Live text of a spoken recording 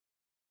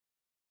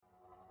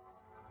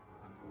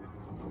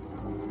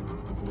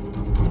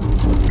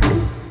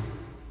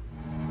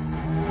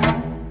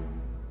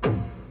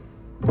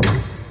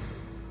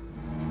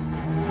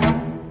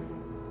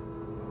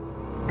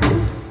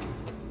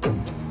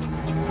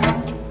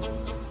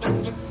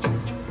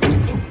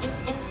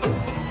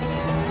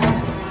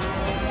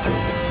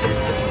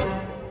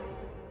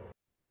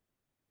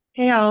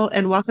all,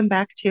 and welcome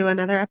back to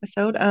another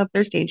episode of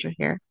There's Danger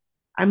Here.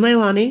 I'm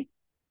Leilani,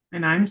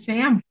 And I'm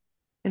Sam.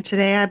 and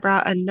today I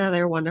brought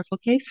another wonderful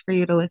case for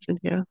you to listen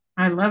to.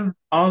 I love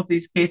all of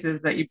these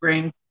cases that you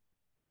bring.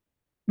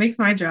 Makes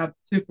my job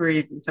super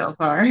easy so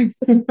far.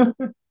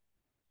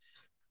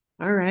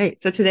 All right,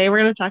 so today we're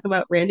going to talk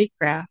about Randy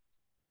Kraft.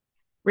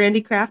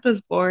 Randy Kraft was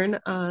born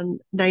on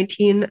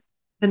the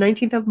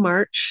 19th of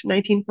March,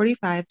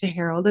 1945, to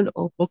Harold and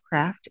Opal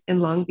Kraft in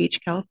Long Beach,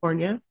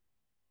 California.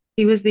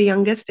 He was the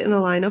youngest in the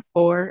line of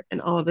four,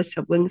 and all of his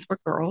siblings were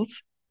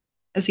girls.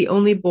 As the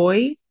only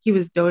boy, he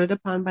was doted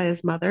upon by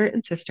his mother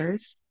and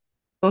sisters.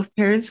 Both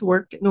parents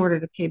worked in order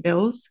to pay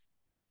bills.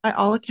 By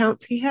all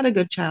accounts, he had a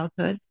good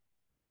childhood.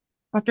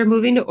 After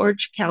moving to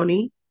Orange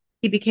County,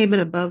 he became an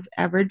above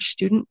average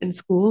student in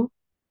school.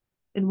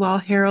 And while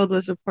Harold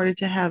was reported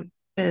to have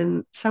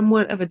been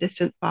somewhat of a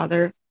distant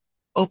father,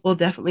 Opal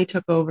definitely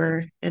took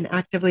over and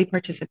actively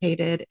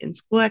participated in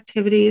school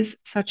activities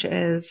such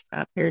as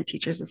Parent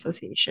Teachers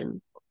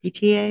Association,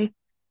 PTA,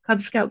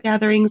 Cub Scout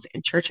gatherings,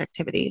 and church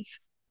activities.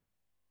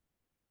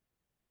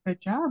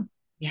 Good job.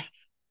 Yes.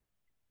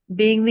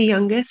 Being the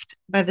youngest,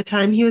 by the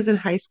time he was in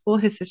high school,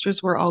 his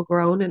sisters were all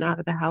grown and out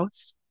of the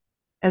house.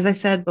 As I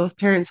said, both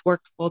parents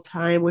worked full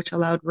time, which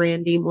allowed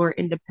Randy more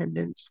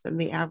independence than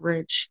the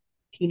average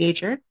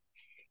teenager.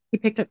 He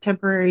picked up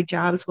temporary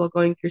jobs while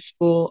going through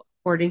school,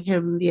 affording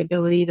him the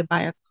ability to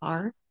buy a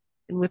car.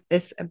 And with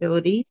this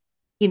ability,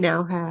 he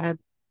now had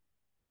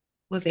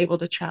was able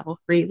to travel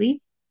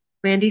freely.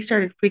 Randy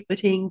started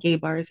frequenting gay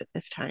bars at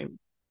this time.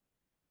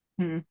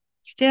 Hmm.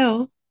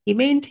 Still, he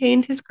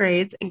maintained his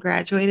grades and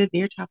graduated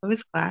near top of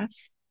his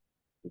class,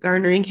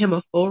 garnering him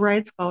a full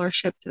ride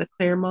scholarship to the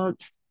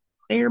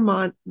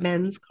Claremont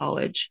Men's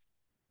College.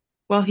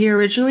 While he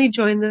originally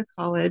joined the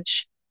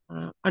college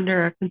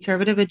under a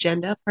conservative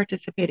agenda,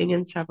 participating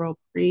in several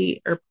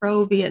pre or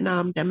pro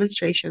Vietnam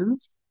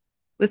demonstrations,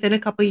 within a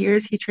couple of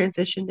years he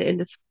transitioned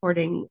into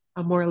supporting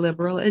a more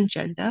liberal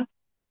agenda.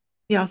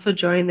 He also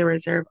joined the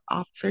Reserve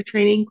Officer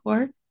Training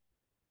Corps.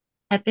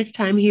 At this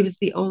time, he was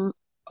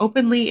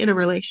openly in a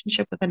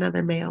relationship with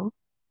another male.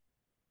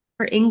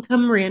 For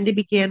income, Randy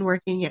began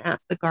working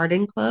at the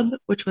Garden Club,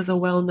 which was a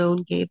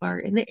well-known gay bar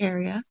in the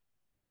area.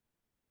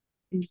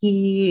 And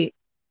he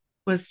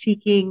was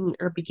seeking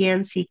or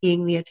began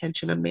seeking the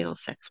attention of male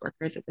sex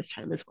workers at this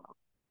time as well.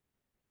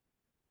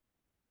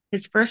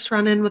 His first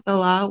run in with the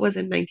law was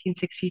in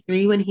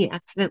 1963 when he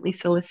accidentally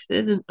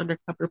solicited an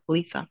undercover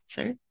police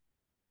officer.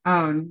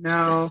 Oh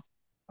no.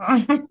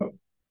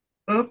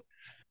 Oops.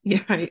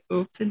 Yeah,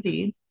 oops,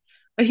 indeed.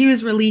 But he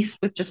was released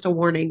with just a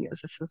warning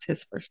as this was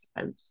his first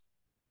offense.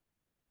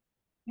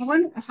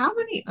 How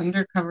many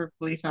undercover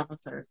police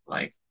officers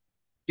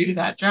do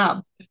that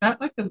job? Is that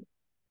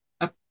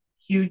a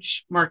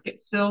huge market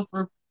still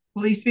for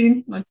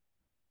policing? I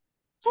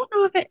don't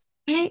know if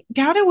I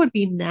doubt it would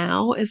be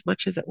now as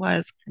much as it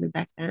was kind of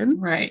back then.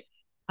 Right.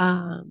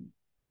 Um,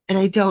 and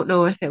I don't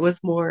know if it was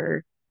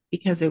more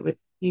because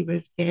he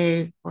was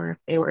gay or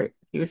if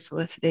he was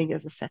soliciting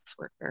as a sex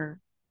worker.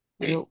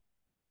 You Right. know,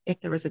 if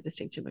there was a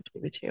distinction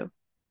between the two.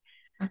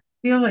 I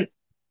feel like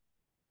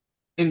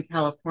in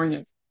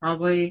California,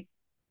 probably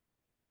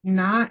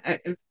not.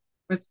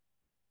 With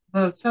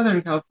the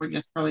Southern California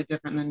is probably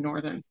different than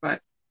Northern,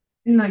 but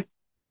in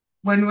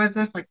when was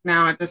this? Like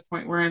now at this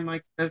point, we're in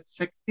like the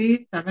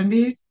 60s,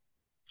 70s.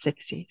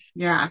 60s.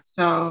 Yeah.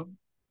 So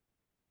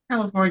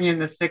California in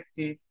the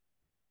 60s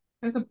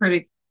is a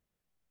pretty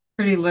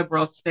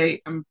liberal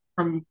state,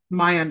 from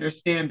my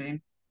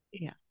understanding.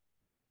 Yeah,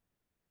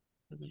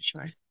 I'm not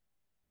sure.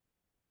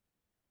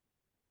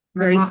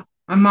 My During mom,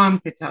 my mom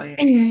could tell you.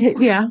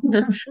 yeah,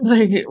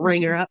 like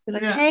ring her up, be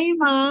like, Yeah. "Hey,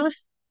 mom,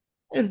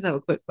 there's no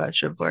quick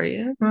question for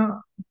you."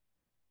 Well,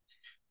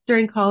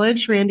 During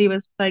college, Randy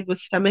was plagued with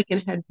stomach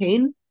and head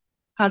pain,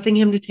 causing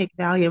him to take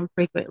Valium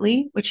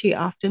frequently, which he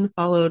often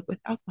followed with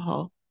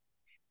alcohol.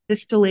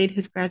 This delayed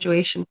his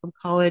graduation from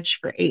college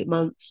for 8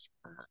 months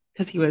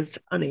because he was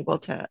unable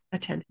to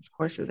attend his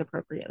courses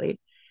appropriately.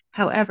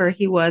 However,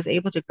 he was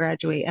able to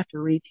graduate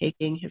after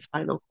retaking his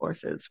final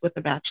courses with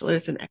a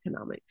bachelor's in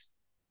economics.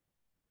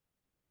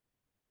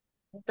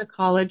 After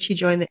college, he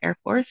joined the Air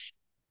Force,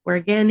 where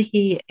again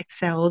he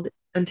excelled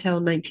until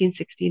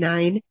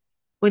 1969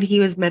 when he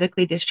was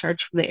medically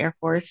discharged from the Air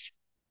Force.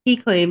 He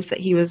claims that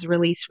he was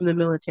released from the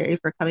military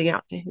for coming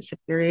out to his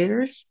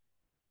superiors.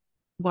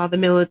 While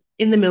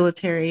in the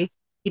military,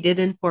 he did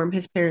inform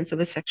his parents of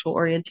his sexual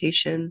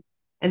orientation.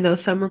 And though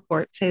some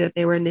reports say that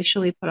they were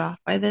initially put off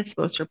by this,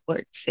 most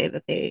reports say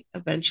that they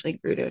eventually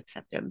grew to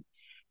accept him.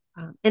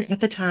 And at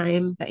the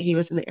time that he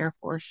was in the Air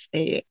Force,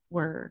 they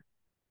were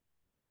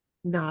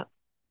not,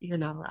 you're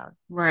not allowed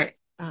right.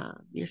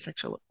 your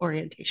sexual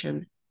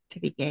orientation to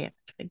be gay at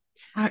the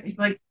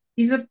time.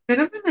 He's a bit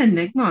of an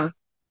enigma.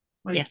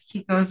 Like Yes.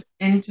 he goes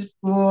into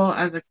school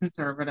as a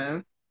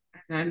conservative,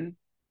 and then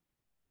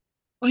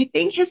Well, I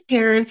think his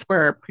parents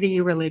were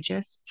pretty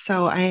religious.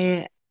 So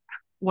I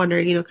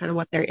wonder, kind of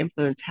what their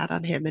influence had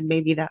on him. And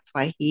maybe that's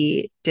why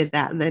he did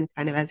that. And then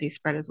kind of as he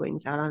spread his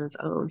wings out on his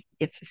own,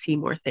 he gets to see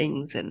more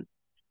things and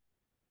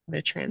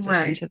to transition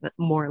Right. to the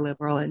more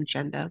liberal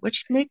agenda,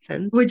 which makes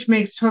sense. Which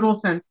makes total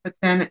sense. But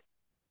then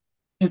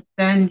to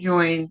then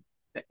join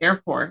the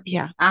Air Force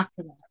Yeah.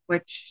 after that,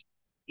 which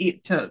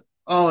to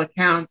all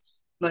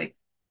accounts, like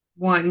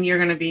one, you're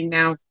going to be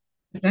now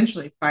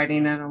potentially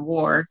fighting in a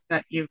war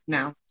that you've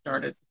now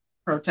started to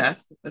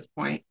protest at this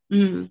point.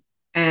 Mm,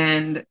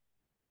 And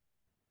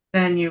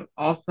then you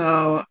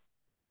also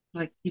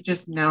like you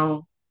just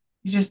know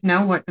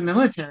what the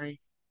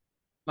military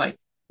like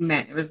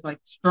meant. It was like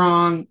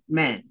strong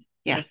men in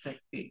yes. the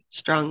 60s.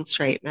 Strong,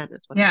 straight men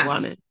is what they Yeah,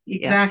 wanted.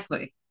 Yes.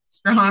 exactly.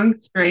 Strong,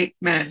 straight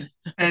men.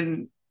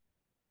 And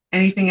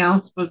anything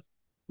else was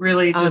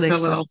really just a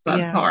little Unacceptable.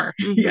 Yeah. subpar.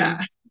 Hmm.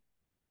 Yeah.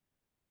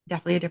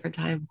 Definitely a different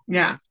time.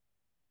 Yeah.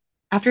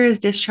 After his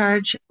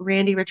discharge,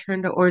 Randy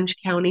returned to Orange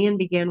County and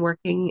began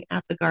working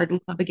at the Garden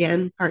Club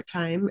again part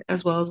time,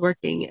 as well as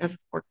working as a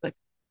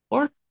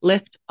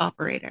forklift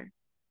operator.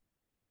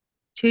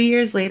 2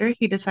 years later,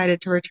 he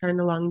decided to return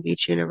to Long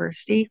Beach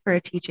University for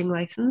a teaching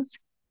license.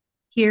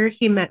 Here,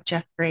 he met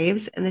Jeff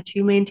Graves, and the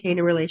two maintained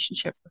a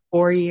relationship for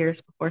 4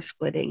 years before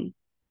splitting.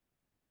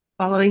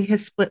 Following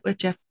his split with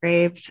Jeff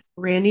Graves,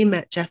 Randy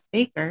met Jeff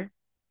Baker,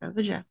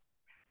 another Jeff,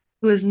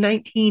 who was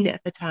 19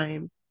 at the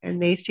time, and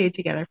they stayed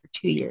together for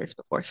 2 years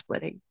before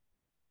splitting.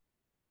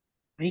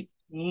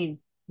 19.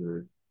 Hmm.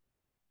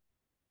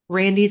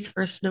 Randy's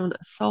first known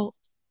assault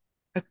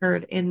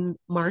occurred in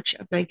March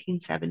of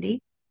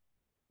 1970.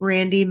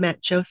 Randy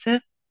met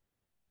Joseph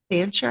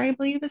Fancher, I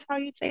believe is how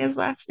you say his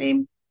last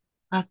name,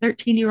 a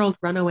 13-year-old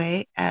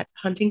runaway at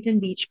Huntington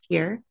Beach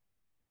Pier.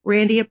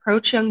 Randy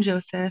approached young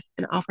Joseph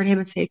and offered him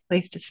a safe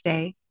place to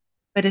stay.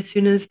 But as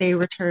soon as they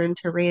returned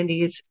to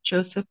Randy's,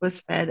 Joseph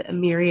was fed a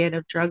myriad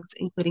of drugs,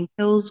 including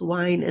pills,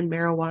 wine, and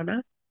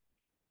marijuana.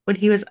 When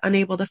he was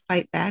unable to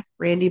fight back,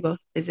 Randy both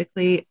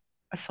physically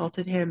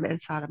assaulted him and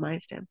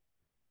sodomized him.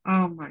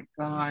 Oh my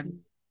God.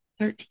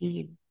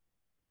 13.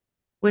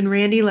 When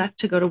Randy left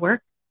to go to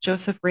work,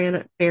 Joseph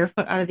ran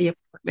barefoot out of the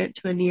apartment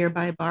to a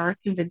nearby bar,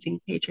 convincing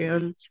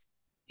patrons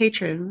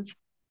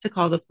to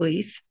call the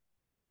police.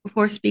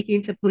 Before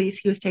speaking to police,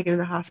 he was taken to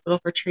the hospital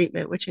for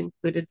treatment, which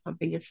included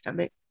pumping his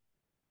stomach.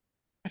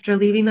 After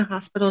leaving the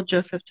hospital,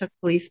 Joseph took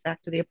police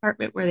back to the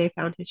apartment where they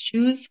found his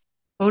shoes,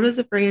 photos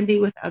of Randy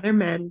with other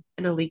men,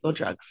 and illegal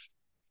drugs.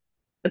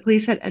 The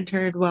police had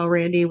entered while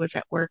Randy was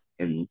at work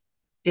and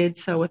did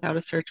so without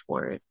a search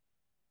warrant.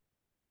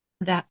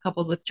 That,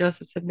 coupled with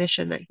Joseph's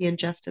admission that he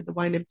ingested the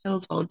wine and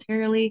pills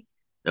voluntarily,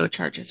 no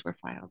charges were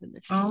filed in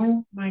this case.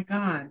 Oh my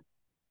God.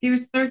 He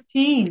was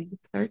 13.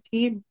 It's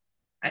 13.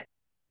 I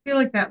feel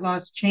like that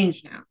law's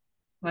changed now.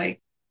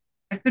 Like,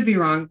 I could be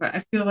wrong, but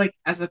I feel like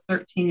as a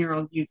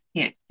 13-year-old, you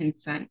can't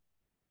consent.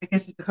 I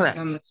guess it depends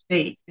on Correct. the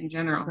state in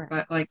general, Correct.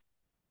 but like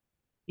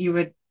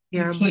you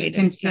You're a can't minor. Yeah.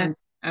 consent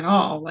at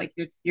all. Like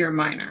you're a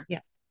minor. Yeah.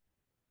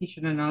 You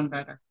should have known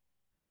better.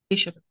 He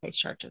should have faced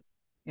charges.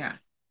 Yeah.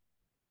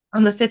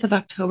 On the 5th of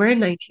October,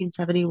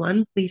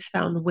 1971, police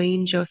found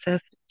Wayne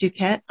Joseph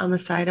Duquette on the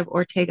side of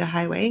Ortega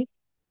Highway.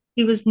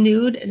 He was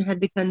nude and had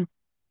begun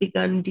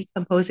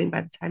decomposing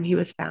by the time he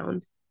was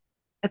found.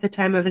 At the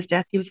time of his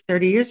death, he was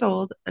 30 years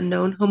old, a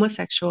known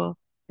homosexual,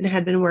 and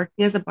had been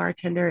working as a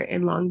bartender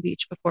in Long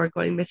Beach before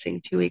going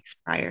missing 2 weeks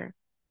prior.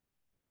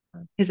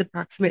 His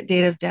approximate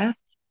date of death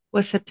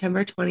was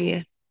September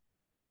 20th.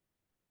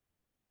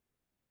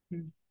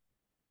 Hmm.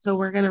 So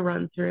we're going to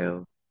run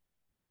through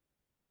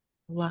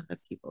a lot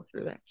of people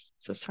through this.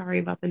 So sorry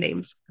about the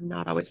names. I'm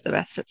not always the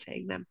best at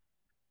saying them.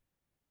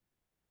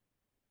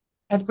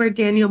 Edward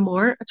Daniel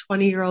Moore, a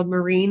 20-year-old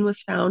Marine,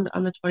 was found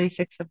on the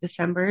 26th of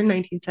December,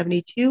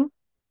 1972.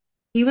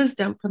 He was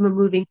dumped from a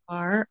moving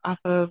car off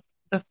of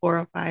the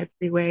 405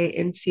 freeway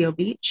in Seal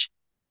Beach.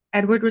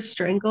 Edward was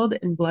strangled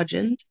and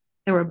bludgeoned.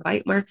 There were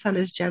bite marks on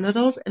his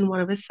genitals, and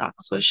one of his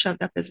socks was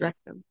shoved up his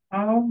rectum.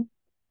 Oh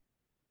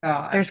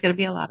God. There's going to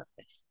be a lot of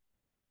this.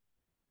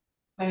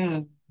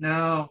 Oh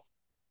no.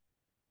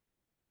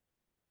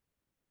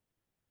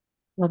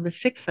 On the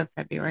 6th of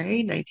February,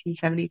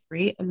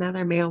 1973,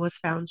 another male was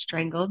found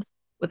strangled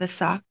with a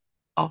sock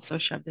also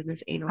shoved in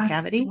his anal A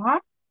cavity.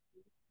 swap?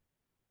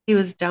 He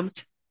was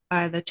dumped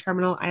by the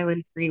Terminal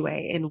Island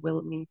Freeway in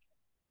Wilmington.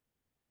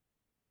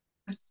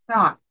 A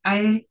sock.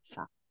 I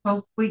Sock.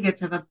 hope we get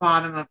to the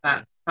bottom of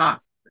that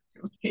sock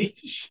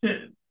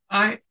situation.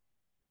 I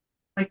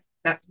like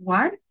that.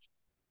 What?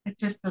 It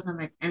just doesn't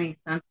make any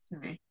sense to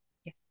me.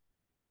 Yeah.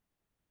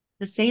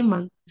 The same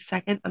month, the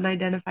second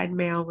unidentified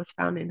male was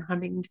found in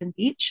Huntington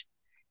Beach.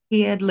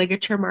 He had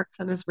ligature marks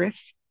on his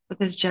wrists with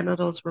his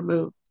genitals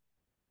removed.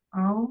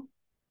 Oh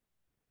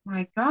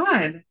my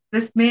God.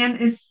 This man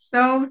is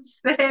so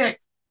sick.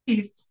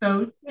 He's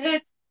so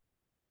sick.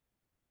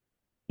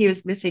 He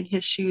was missing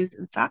his shoes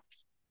and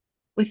socks.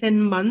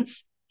 Within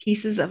months,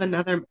 pieces of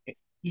another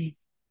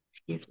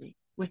excuse me.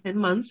 Within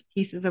months,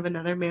 pieces of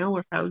another male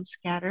were found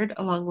scattered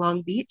along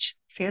Long Beach,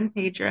 San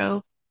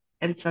Pedro,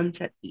 and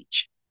Sunset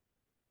Beach.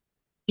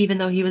 Even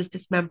though he was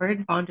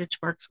dismembered, bondage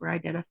marks were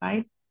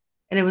identified,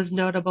 and it was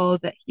notable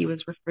that he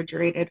was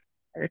refrigerated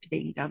prior to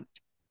being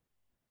dumped.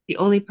 The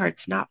only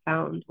parts not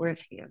found were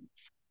his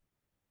hands.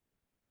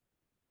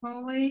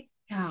 Holy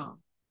cow.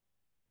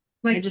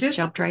 I Like just this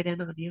jumped is, right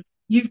in on you.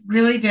 you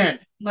really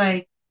did.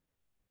 Like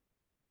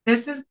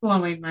this is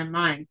blowing my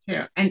mind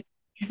too. And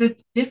because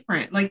it's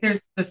different. Like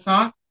there's the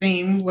soft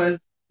theme was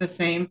the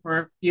same for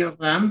a few of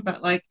them,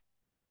 but like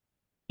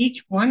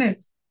each one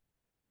is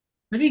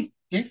pretty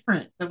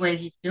different the way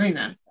he's doing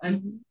this.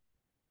 And Mhm.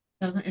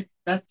 doesn't it's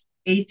that's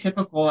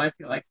atypical, I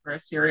feel like, for a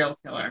serial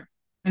killer.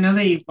 I know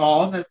they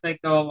evolve as they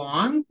go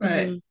along,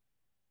 but Mhm.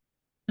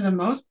 for the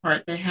most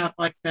part they have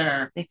like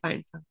their They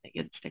find something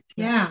and stick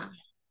to it. yeah.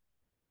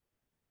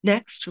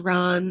 Next,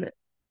 Ron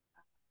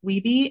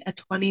Wiebe, a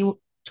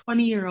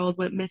 20-year-old,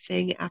 went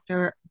missing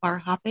after bar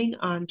hopping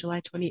on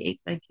July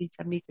 28,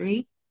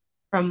 1973,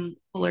 from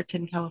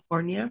Fullerton,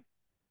 California.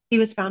 He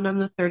was found on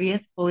the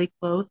 30th, fully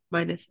clothed,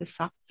 minus his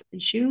socks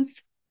and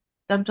shoes,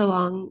 dumped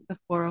along the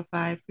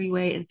 405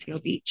 freeway in Seal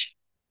Beach.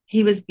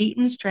 He was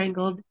beaten,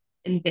 strangled,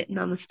 and bitten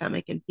on the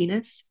stomach and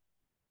penis.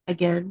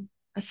 Again,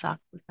 a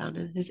sock was found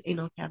in his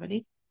anal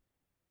cavity.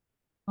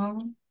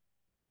 Oh,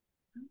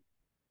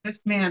 this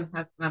man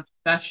has an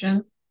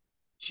obsession,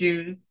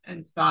 shoes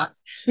and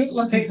socks.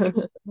 Like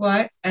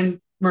what?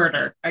 And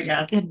murder, I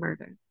guess. And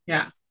murder.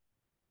 Yeah.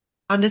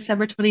 On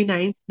December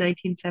 29th,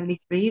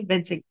 1973,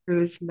 Vincent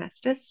Cruz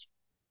Mestis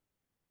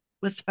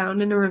was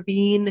found in a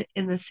ravine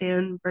in the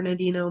San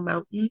Bernardino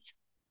Mountains.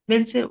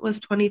 Vincent was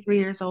 23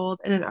 years old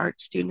and an art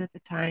student at the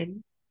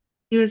time.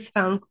 He was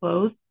found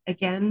clothed,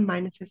 again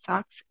minus his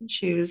socks and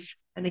shoes,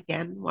 and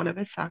again one of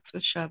his socks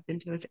was shoved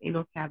into his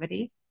anal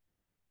cavity.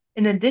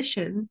 In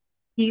addition,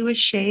 he was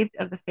shaved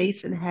of the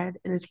face and head,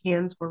 and his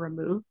hands were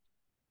removed.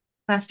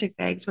 Plastic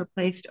bags were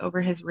placed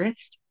over his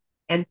wrist,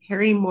 and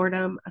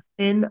perimortem, a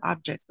thin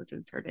object, was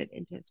inserted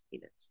into his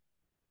penis.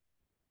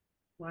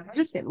 What? It's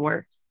just getting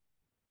worse.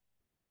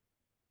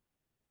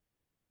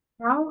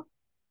 How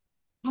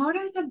how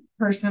does a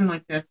person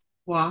like this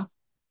walk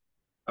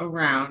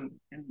around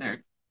in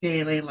their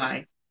daily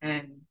life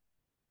and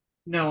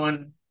no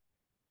one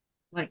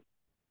like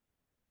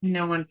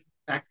no one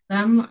suspects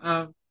them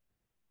of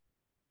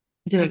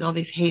Doing like all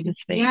these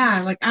heinous yeah,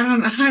 things like I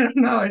don't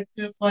know. It's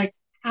just like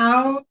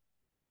how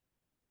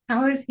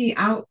is he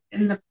out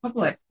in the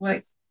public?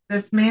 Like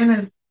this man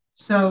is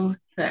so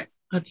sick.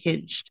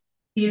 unhinged.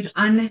 He's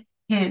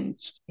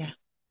unhinged. Yeah,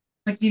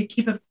 Like do you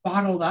keep it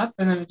bottled up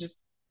and then it just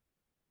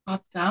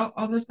pops out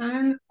all of a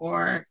sudden?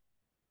 Or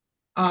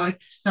oh,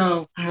 it's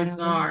so I don't know.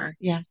 bizarre.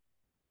 Yeah,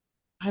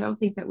 I don't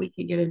think that we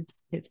can get into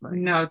his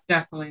mind. No,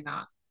 definitely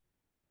not.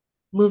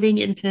 Moving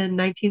into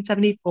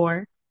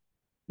 1974,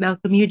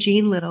 Malcolm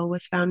Eugene Little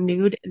was found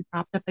nude and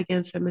propped up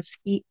against a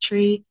mesquite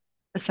tree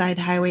beside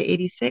Highway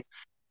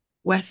 86,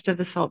 west of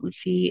the Salton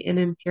Sea in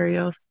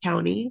Imperial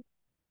County.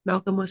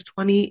 Malcolm was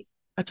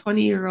a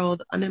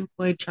 20-year-old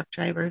unemployed truck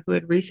driver who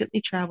had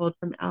recently traveled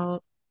from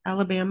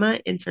Alabama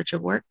in search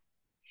of work.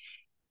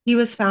 He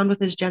was found with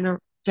his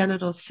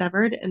genitals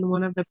severed, and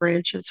one of the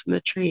branches from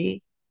the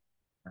tree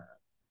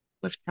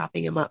was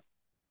propping him up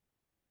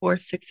 4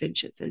 6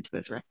 inches into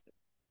his rectum.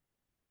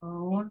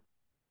 Oh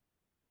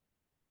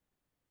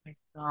my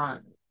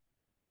God.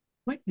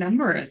 What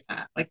number is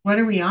that? Like what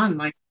are we on?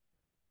 Like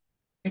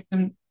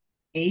victim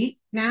 8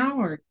 now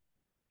or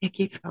It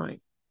keeps going.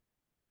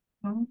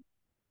 oh,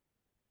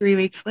 3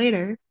 weeks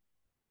later,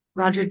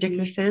 Roger maybe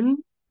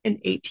Dickerson, an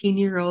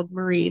 18-year-old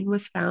Marine,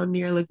 was found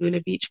near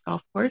Laguna Beach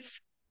Golf Course.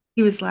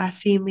 He was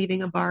last seen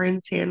leaving a bar in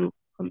is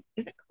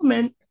it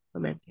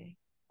Clemente?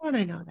 How would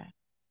I know that?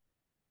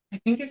 I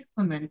think it's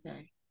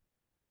Clemente.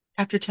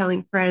 After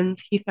telling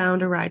friends, he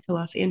found a ride to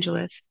Los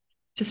Angeles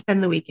to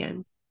spend the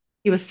weekend.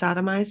 He was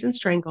sodomized and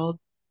strangled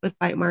with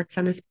bite marks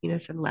on his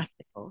penis and left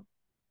nipple.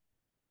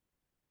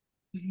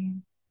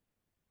 Mhm.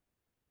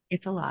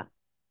 It's a lot.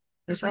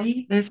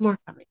 Three. There's more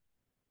coming.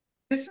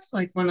 This is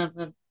like one of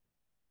the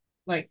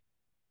like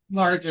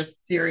largest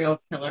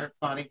serial killer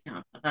body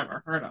counts I've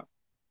ever heard of.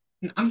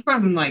 And I'm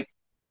from like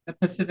the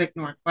Pacific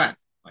Northwest.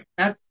 Like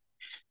that's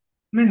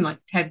I'm in like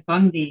Ted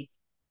Bundy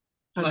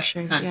like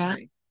Country, yeah.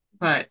 country.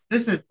 But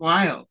this is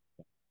wild.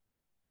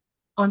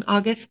 On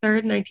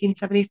August 3rd,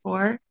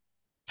 1974,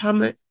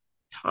 Tom,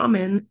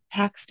 Tommen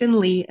Paxton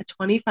Lee, a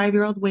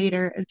 25-year-old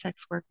waiter and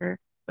sex worker,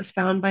 was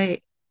found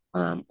by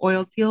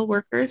oil field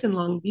workers in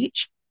Long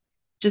Beach.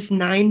 Just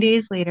 9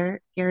 days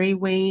later, Gary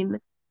Wayne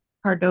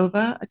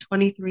Cardova, a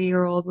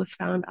 23-year-old, was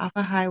found off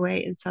a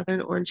highway in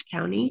southern Orange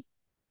County.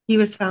 He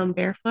was found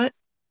barefoot,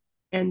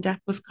 and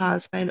death was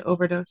caused by an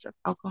overdose of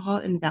alcohol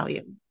and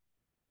Valium.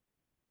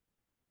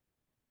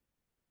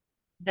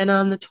 Then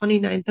on the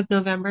 29th of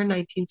November,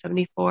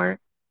 1974,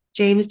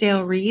 James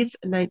Dale Reeves,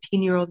 a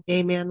 19-year-old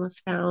gay man, was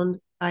found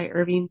by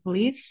Irving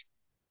police.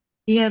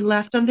 He had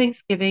left on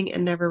Thanksgiving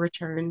and never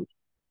returned.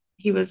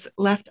 He was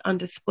left on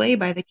display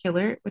by the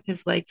killer with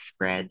his legs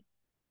spread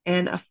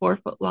and a 4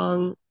 foot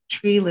long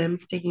tree limb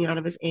sticking out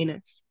of his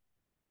anus.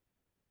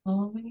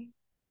 Holy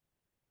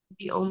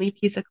The only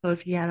piece of clothes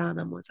he had on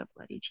him was a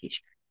bloody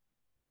t-shirt.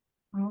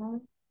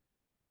 oh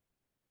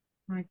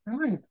my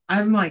God.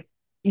 I'm like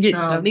You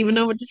don't so even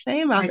know what to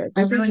say about it.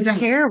 I This is really just don't.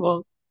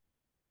 terrible.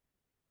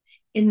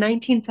 In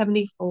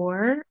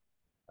 1974,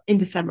 In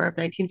December of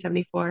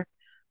 1974,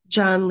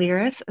 John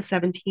Learis, a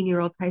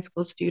 17-year-old high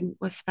school student,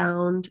 was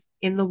found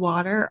in the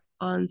water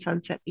on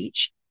Sunset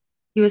Beach.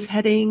 He was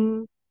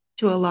heading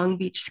to a Long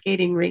Beach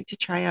skating rink to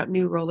try out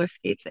new roller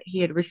skates that he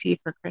had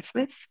received for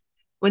Christmas.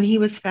 When he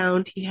was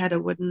found, he had a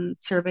wooden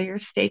surveyor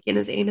stake in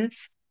his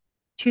anus.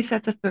 Two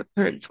sets of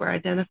footprints were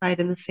identified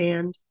in the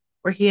sand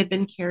where he had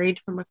been carried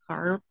from a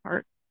car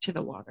park to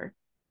the water.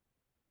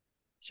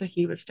 So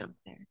he was dumped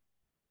there.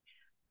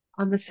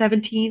 On the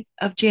 17th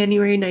of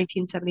January,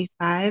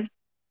 1975,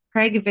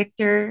 Craig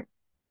Victor,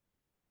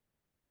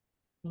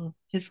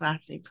 his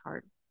last name's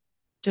hard,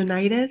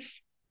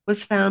 Jonitis,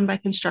 was found by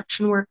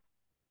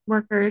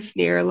workers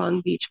near a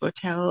Long Beach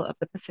motel of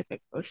the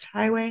Pacific Coast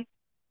Highway.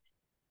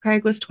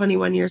 Craig was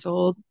 21 years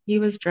old. He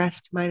was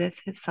dressed minus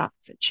his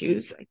socks and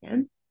shoes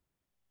again.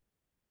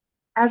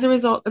 As a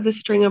result of the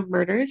string of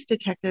murders,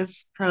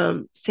 detectives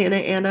from Santa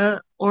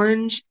Ana,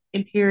 Orange,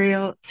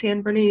 Imperial,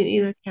 San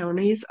Bernardino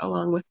counties,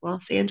 along with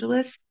Los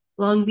Angeles,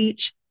 Long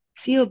Beach,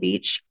 Seal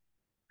Beach,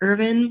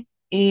 Irvine,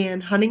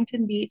 and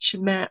Huntington Beach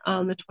met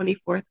on the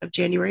 24th of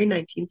January,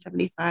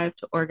 1975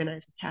 to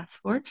organize a task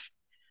force.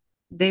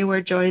 They were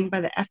joined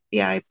by the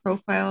FBI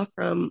profile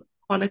from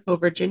Quantico,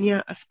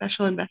 Virginia, a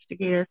special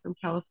investigator from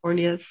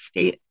California's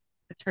State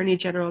Attorney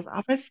General's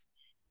office,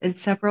 and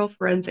several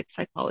forensic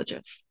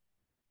psychologists.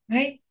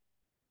 I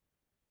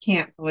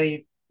can't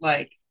believe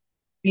like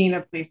being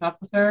a police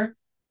officer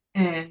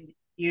and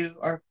you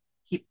are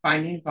keep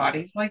finding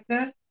bodies like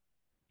this.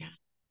 Yeah.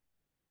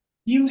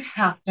 You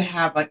have to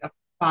have like a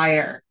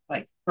fire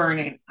like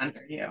burning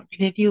under you. And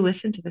if you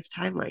listen to this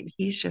timeline,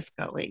 he's just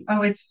going.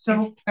 Oh, it's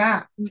so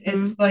fast.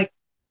 It's like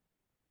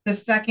the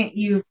second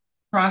you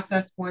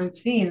process one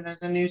scene, there's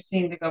a new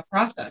scene to go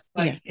process.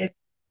 Like it's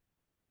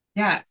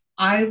yeah,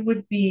 I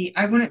wouldn't be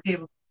able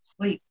to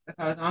sleep if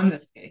I was on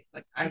this case.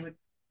 Like I would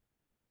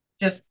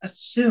just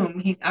assume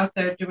he's out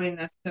there doing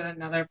this to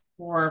another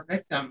poor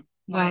victim.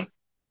 Well,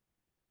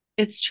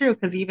 it's true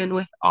because even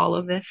with all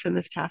of this in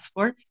this task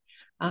force,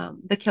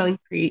 the killing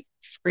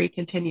spree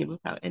continued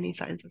without any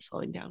signs of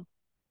slowing down.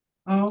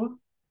 Oh,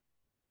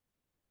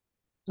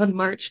 On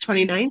March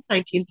 29th,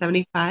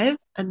 1975,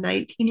 a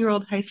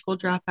 19-year-old high school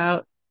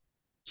dropout,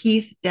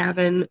 Keith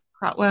Davin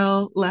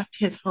Crotwell, left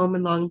his home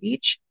in Long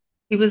Beach.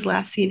 He was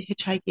last seen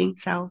hitchhiking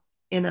south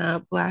in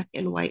a black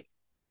and white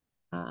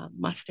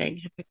Mustang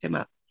had picked him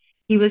up.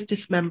 He was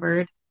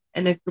dismembered,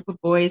 and a group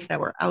of boys that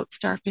were out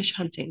starfish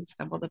hunting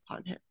stumbled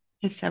upon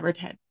his severed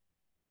head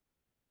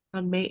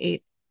on May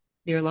 8th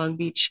near Long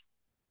Beach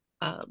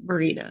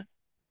Marina.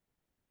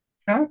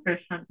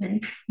 starfish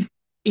hunting.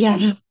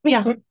 Yeah,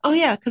 yeah. Oh,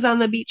 yeah, because on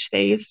the beach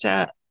they used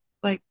to,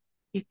 like,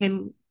 you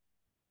can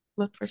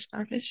look for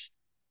starfish.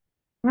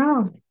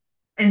 Oh,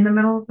 in the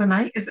middle of the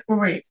night? Is it? Oh,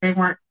 wait, they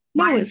weren't.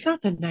 No, it's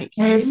not the night.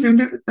 I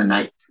assumed it was the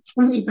night for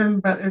some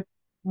reason, but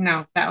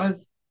no, that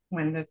was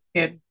when this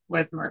kid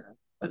was murdered.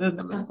 But in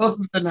the middle of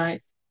the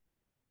night.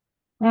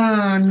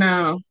 Oh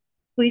no.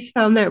 Police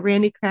found that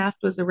Randy Kraft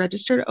was a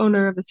registered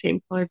owner of the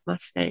same colored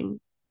Mustang.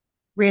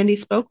 Randy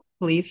spoke with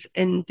police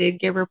and did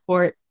give a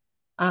report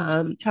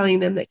telling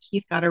them that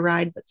Keith got a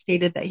ride, but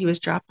stated that he was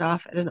dropped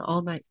off at an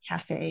all-night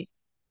cafe.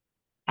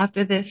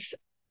 After this,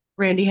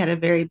 Randy had a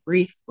very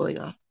brief cooling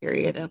off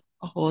period of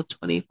a whole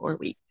 24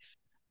 weeks.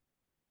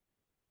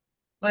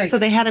 So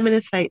they had him in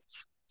his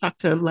sights,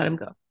 talked to him, let him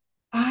go.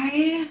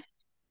 I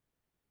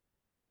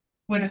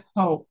would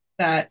hope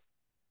that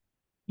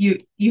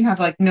you have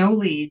like no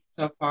lead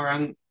so far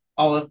on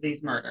all of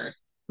these murders,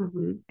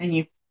 and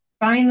you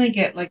finally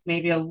get like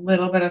maybe a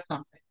little bit of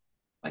something.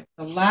 Like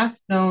the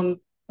last known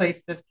place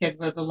this kid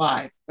was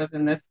alive was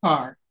in this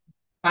car.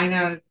 Find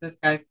out it's this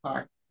guy's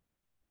car.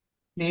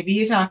 Maybe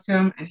you talk to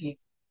him and he's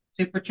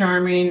super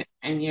charming,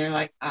 and you're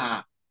like,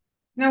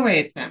 no way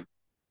it's him.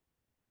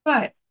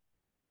 But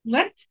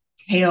let's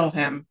tail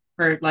him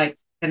for like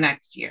the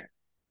next year.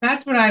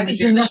 That's what I would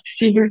do.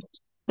 Next year.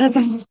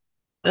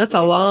 That's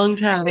a long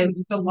time. It's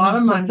a lot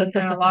of money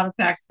and a lot of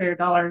taxpayer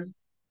dollars.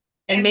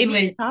 And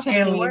maybe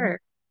tailing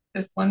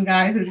this one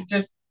guy who's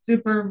just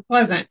super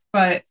pleasant.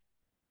 But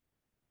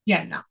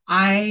yeah, no,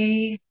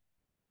 I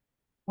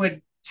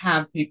would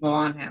have people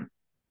on him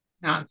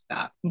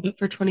nonstop. But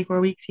for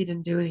 24 weeks, he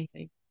didn't do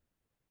anything.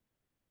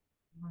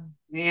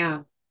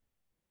 Man.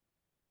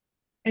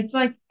 It's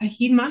like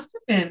he must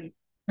have been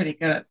pretty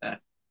good at this.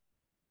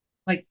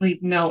 Like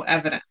leave no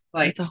evidence.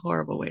 Like it's a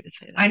horrible way to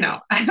say that. I know.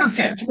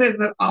 Okay. It's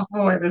an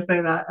awful way to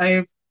say that.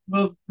 I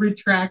will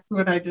retract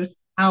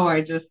how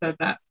I just said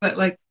that. But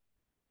like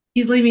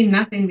he's leaving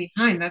nothing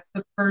behind. That's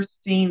the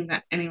first scene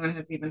that anyone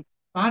has even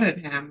spotted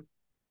him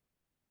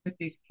with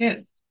these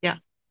kids. Yeah.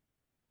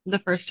 The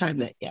first time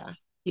that,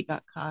 he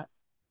got caught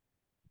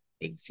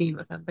being seen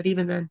with them. But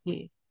even then,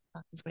 he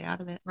talked his way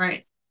out of it.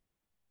 Right.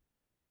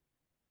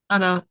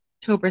 On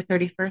October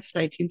 31st,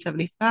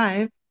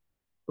 1975,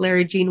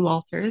 Larry Gene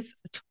Walters,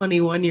 a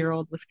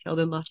 21-year-old, was killed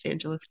in Los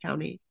Angeles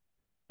County.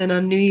 Then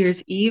on New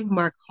Year's Eve,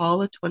 Mark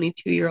Hall, a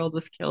 22-year-old,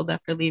 was killed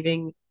after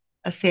leaving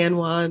a San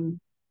Juan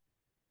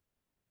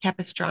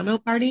Capistrano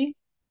party.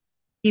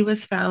 He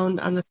was found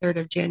on the 3rd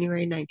of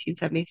January,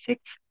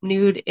 1976,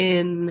 nude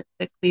in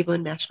the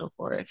Cleveland National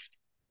Forest.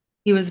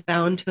 He was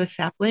bound to a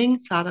sapling,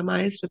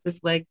 sodomized with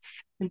his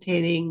legs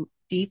containing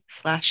deep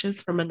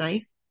slashes from a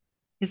knife.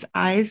 His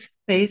eyes,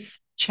 face,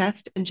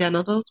 chest, and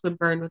genitals were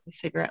burned with a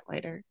cigarette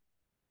lighter.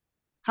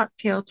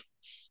 Cocktail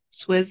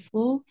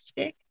swizzle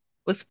stick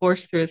was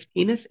forced through his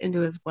penis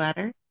into his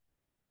bladder.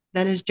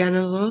 Then his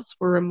genitals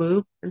were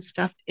removed and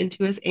stuffed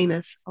into his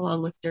anus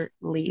along with dirt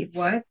and leaves.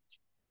 What?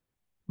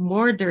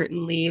 More dirt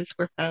and leaves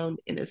were found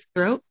in his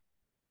throat,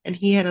 and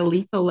he had a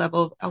lethal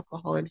level of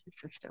alcohol in his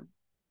system.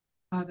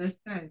 Oh, this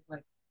guy is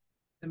like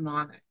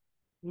demonic.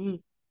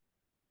 Mm.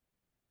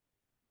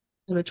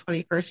 On the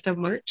 21st of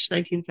March,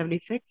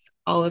 1976,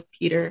 Olive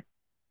Peter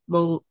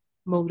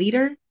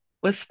Molitor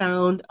was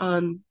found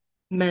on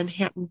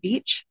Manhattan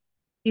Beach.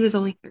 He was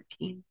only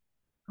 13.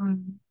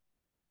 Um,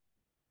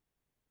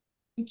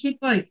 you keep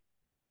like,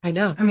 I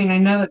know. I mean, I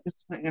know that this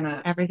isn't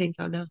gonna, Everything's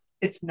on no.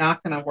 it's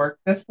not gonna work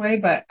this way,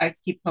 but I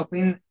keep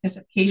hoping because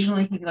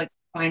occasionally he like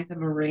finds a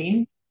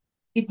Marine.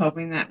 Keep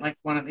hoping that like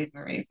one of these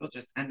Marines will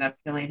just end up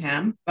killing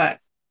him, but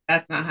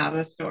that's not how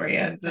the story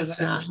ends, is That's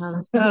it? not how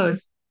this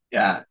goes.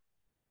 Yeah.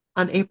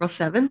 On April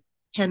 7th,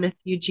 Kenneth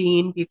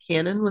Eugene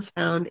Buchanan was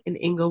found in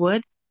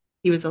Inglewood.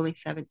 He was only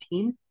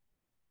 17.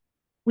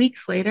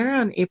 Weeks later,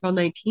 on April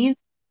 19th,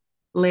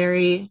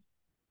 Larry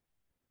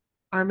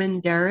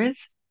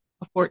Armendariz,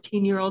 a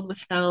 14-year-old,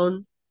 was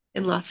found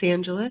in Los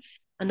Angeles.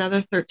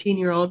 Another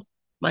 13-year-old,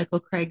 Michael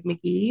Craig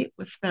McGee,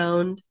 was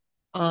found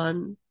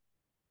on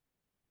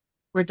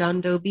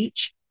Redondo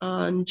Beach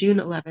on June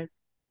 11th.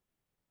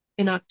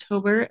 In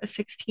October, a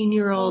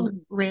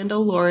 16-year-old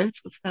Randall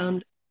Lawrence was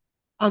found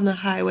on the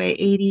Highway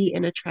 80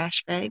 in a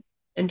trash bag.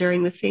 And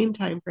during the same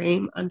time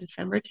frame, on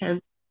December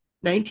 10th,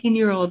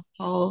 19-year-old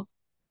Paul,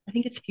 I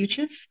think it's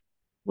Fuchs,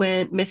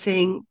 went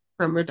missing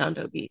from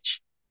Redondo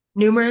Beach.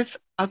 Numerous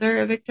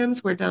other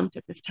victims were dumped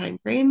at this time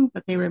frame,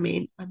 but they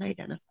remain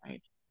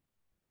unidentified.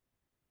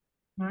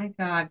 My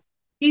God.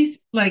 He's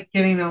like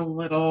getting a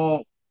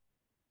little,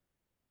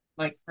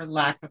 like, for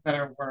lack of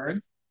better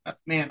word, but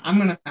man, I'm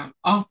gonna sound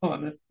awful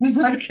in this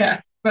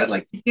podcast, but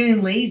like he's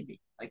getting lazy.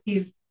 Like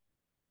he's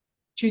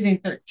choosing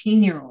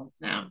 13-year-olds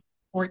now,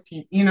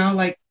 14,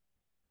 like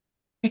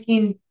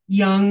picking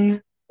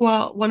young.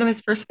 Well, one of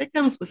his first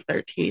victims was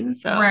 13,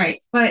 so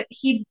Right. But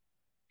he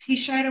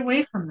shied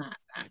away from that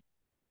then.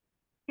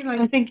 He I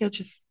like, think he'll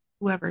just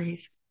whoever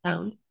he's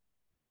found.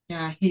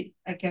 yeah,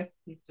 I guess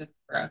he's just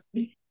gross.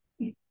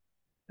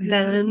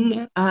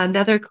 Then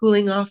another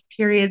cooling off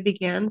period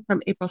began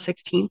from April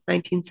 16th,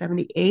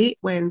 1978,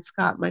 when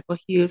Scott Michael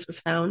Hughes was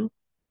found.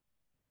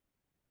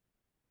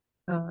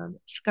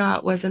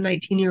 Scott was a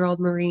 19-year-old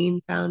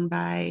Marine found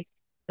by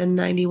the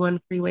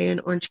 91 freeway in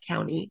Orange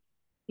County.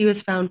 He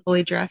was found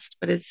fully dressed,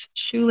 but his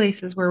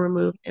shoelaces were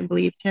removed and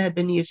believed to have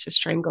been used to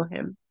strangle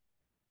him.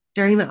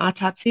 During the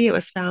autopsy, it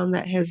was found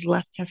that his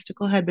left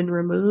testicle had been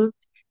removed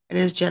and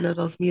his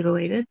genitals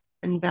mutilated,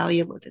 and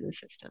Valium was in his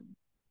system.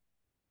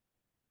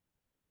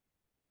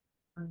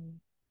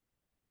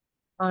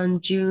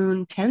 On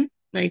June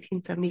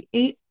 10th,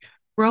 1978,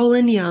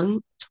 Roland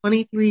Young,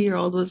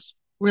 23-year-old, was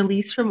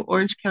released from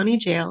Orange County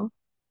Jail.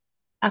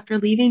 After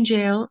leaving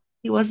jail,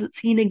 he wasn't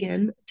seen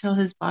again until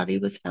his body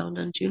was found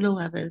on June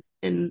 11th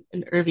in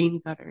an Irving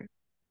gutter.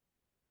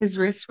 His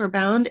wrists were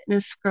bound and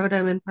his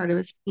scrotum and part of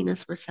his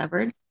penis were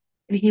severed,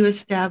 and he was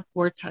stabbed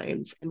 4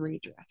 times and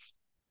redressed.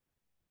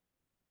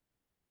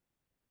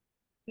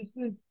 This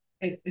is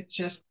it's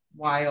just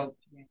wild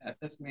to me that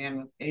this man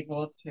was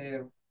able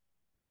to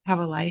Have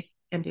a life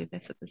and do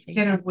this at the same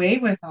get time. away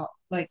with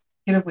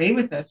get away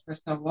with this for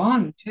so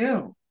long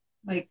too.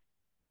 Like,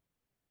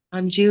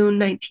 On June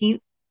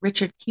 19th,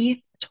 Richard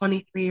Keith, a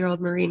 23-year-old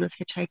Marine, was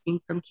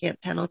hitchhiking from Camp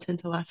Pendleton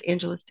to Los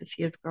Angeles to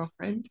see his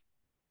girlfriend.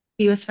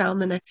 He was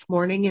found the next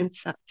morning in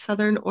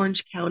southern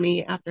Orange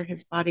County after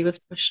his body was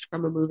pushed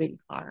from a moving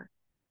car.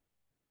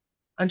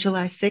 On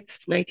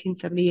July 6,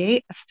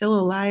 1978, a still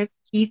alive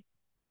Keith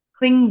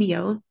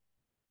Klingbeil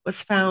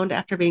was found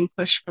after being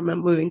pushed from a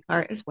moving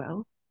car as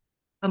well.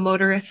 A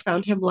motorist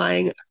found him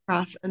lying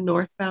across a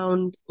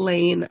northbound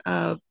lane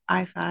of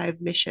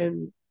I-5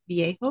 Mission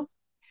Viejo.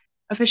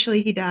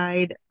 Officially, he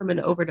died from an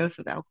overdose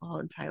of alcohol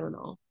and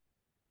Tylenol.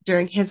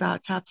 During his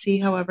autopsy,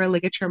 however,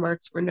 ligature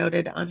marks were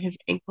noted on his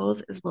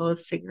ankles as well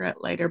as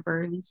cigarette lighter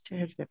burns to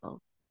his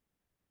nipple.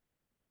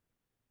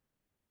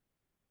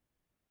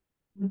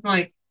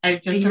 I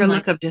just Your am like,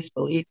 look of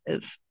disbelief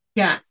is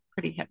yeah,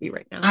 pretty heavy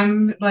right now.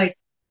 I'm like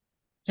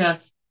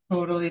just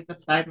totally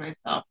beside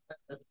myself with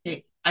this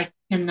case. I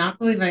cannot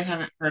believe I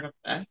haven't heard of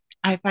this.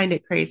 I find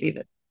it crazy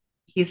that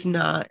he's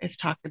not as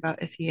talked about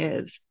as he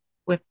is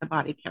with the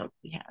body count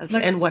he has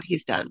Like, and what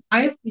he's done.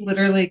 I've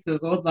literally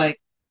Googled like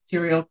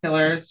serial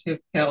killers who've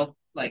killed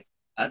like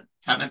a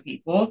ton of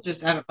people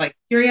just out of like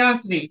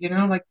curiosity,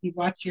 like you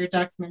watch your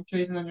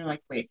documentaries and then you're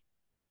like, wait,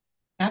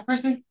 that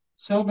person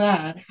so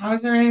bad. How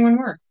is there anyone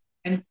worse?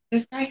 And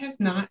this guy has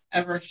not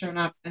ever shown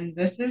up. And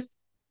this is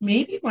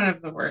maybe one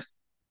of the worst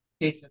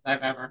cases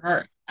I've ever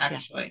heard, Yeah.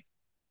 actually.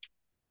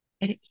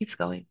 And it keeps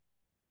going.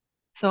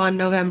 So on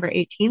November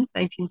 18th,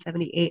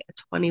 1978, a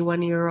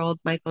 21-year-old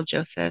Michael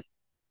Joseph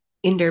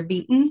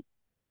Inderbeaton,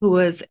 who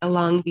was a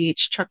Long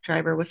Beach truck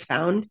driver, was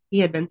found. He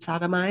had been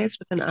sodomized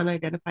with an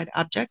unidentified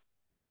object,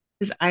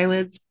 his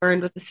eyelids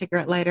burned with a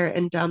cigarette lighter,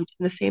 and dumped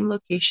in the same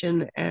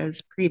location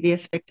as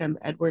previous victim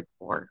Edward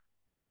Moore.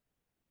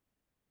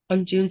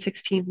 On June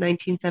 16th,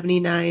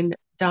 1979,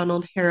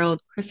 Donald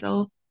Harold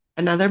Crisell,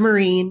 another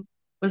Marine,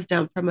 was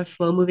dumped from a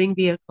slow-moving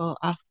vehicle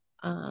off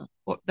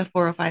the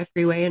 405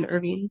 freeway in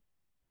Irving.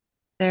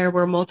 There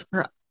were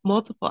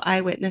multiple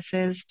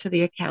eyewitnesses to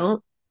the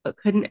account, but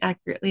couldn't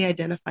accurately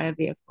identify a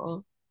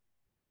vehicle.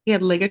 He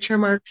had ligature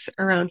marks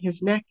around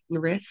his neck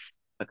and wrists,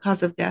 but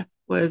cause of death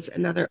was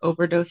another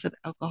overdose of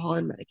alcohol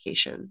and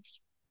medications.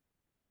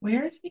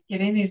 Where is he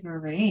getting these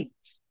Marines?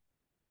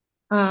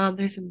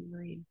 There's a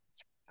Marine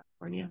in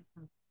California.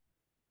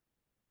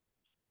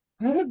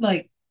 I would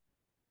like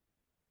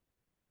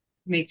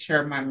make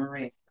sure my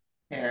Marines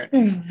are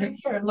prepared.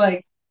 Or,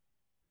 like,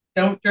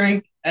 don't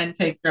drink and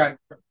take drugs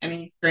from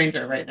any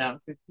stranger right now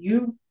because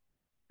you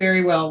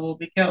very well will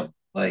be killed.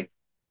 Like,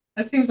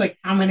 that seems like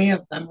how many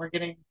of them were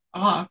getting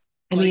off.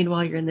 I Like, mean,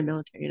 while you're in the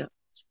military, you're not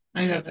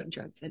I know taking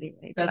drugs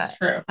anyway. that's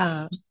But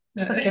true.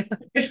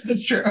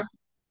 It's true.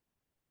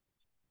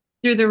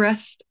 through the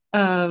rest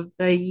of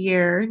the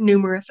year,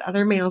 numerous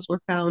other males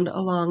were found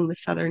along the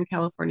Southern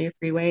California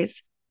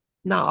freeways.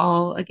 Not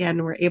all,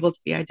 again, were able to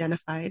be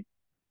identified.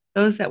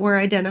 Those that were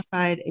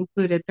identified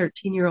included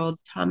 13-year-old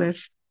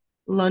Thomas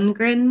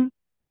Lundgren.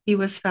 He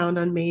was found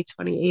on May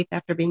 28th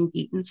after being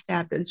beaten,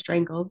 stabbed, and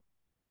strangled.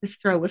 His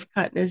throat was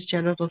cut and his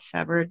genitals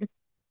severed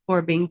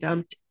before being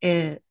dumped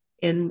in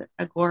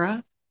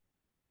Agora.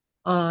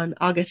 On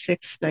August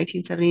 6,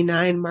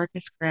 1979,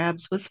 Marcus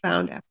Grabs was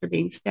found after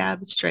being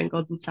stabbed,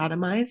 strangled, and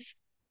sodomized.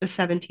 The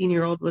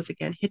 17-year-old was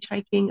again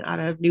hitchhiking out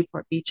of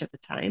Newport Beach at the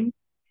time.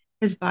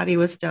 His body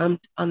was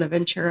dumped on the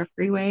Ventura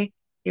Freeway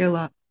near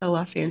the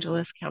Los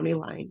Angeles County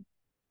line.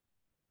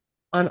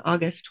 On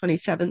August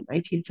 27,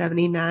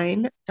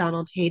 1979,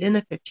 Donald Hayden,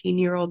 a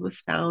 15-year-old,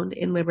 was found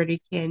in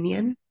Liberty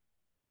Canyon.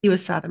 He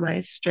was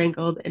sodomized,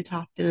 strangled, and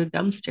tossed in a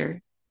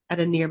dumpster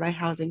at a nearby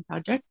housing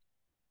project.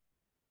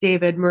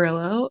 David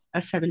Murillo,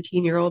 a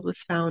 17-year-old,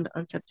 was found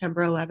on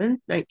September 11th,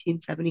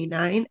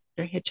 1979,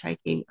 after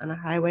hitchhiking on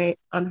Highway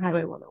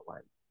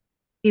 101.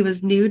 He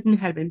was nude and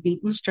had been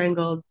beaten,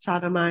 strangled,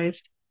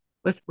 sodomized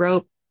with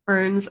rope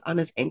burns on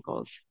his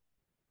ankles.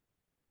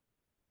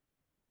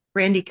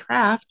 Randy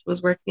Kraft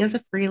was working as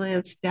a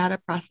freelance data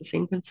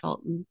processing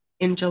consultant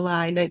in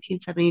July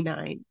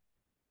 1979.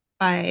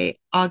 By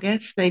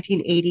August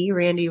 1980,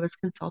 Randy was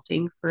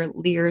consulting for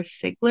Lear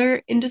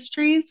Sigler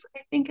Industries,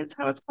 I think is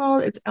how it's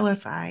called. It's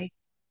LSI,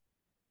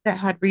 that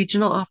had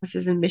regional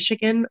offices in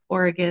Michigan,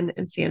 Oregon,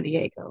 and San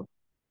Diego.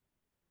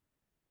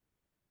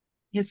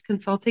 His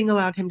consulting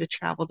allowed him to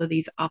travel to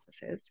these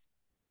offices.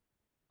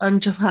 On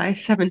July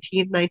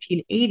 17,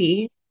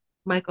 1980,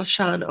 Michael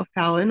Sean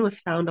O'Fallon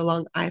was found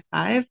along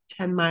I-5,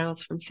 10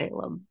 miles from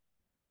Salem.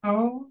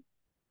 Oh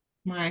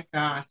my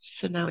gosh.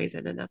 So now he's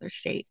in another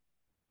state.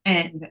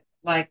 And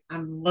like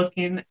I'm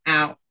looking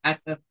out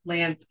at the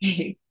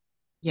landscape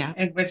Yeah,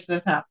 in which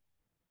this happened.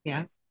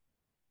 yeah.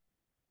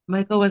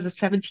 Michael was a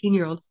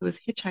 17-year-old who was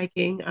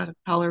hitchhiking out of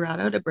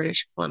Colorado to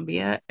British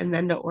Columbia and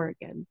then to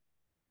Oregon.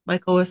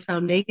 Michael was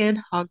found naked,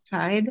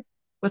 hogtied,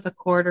 with a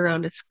cord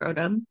around his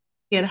scrotum.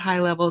 He had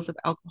high levels of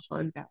alcohol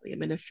and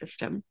Valium in his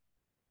system.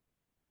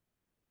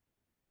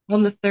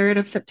 On the 3rd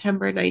of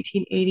September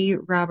 1980,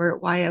 Robert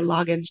Wyatt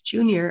Loggins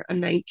Jr., a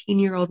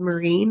 19-year-old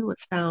Marine,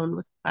 was found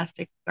with a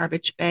plastic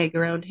garbage bag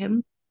around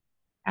him.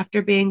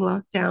 After being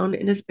locked down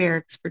in his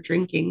barracks for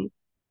drinking,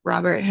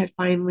 Robert had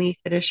finally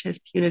finished his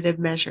punitive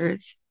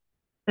measures.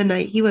 The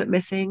night he went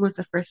missing was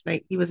the first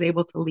night he was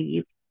able to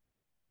leave.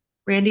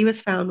 Randy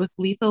was found with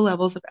lethal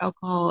levels of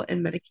alcohol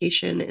and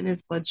medication in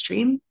his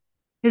bloodstream.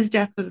 His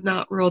death was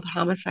not ruled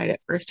homicide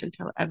at first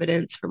until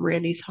evidence from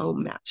Randy's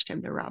home matched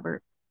him to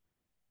Robert.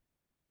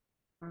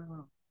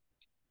 Oh,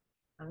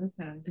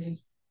 okay.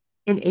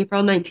 In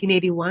April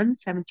 1981,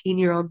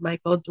 17-year-old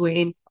Michael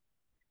Duane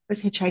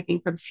was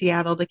hitchhiking from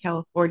Seattle to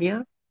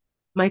California.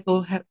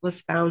 Michael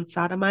was found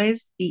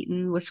sodomized,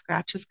 beaten, with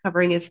scratches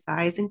covering his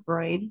thighs and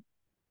groin.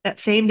 That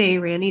same day,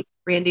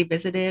 Randy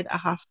visited a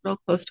hospital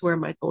close to where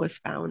Michael was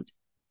found.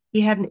 He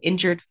had an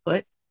injured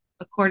foot.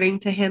 According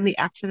to him, the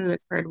accident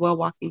occurred while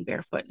walking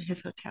barefoot in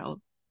his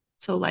hotel.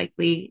 So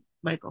likely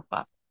Michael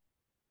Fupp.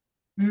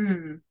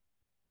 Hmm.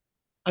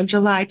 On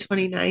July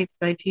 29th,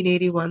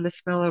 1981, the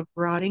smell of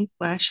rotting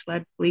flesh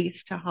led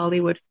police to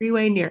Hollywood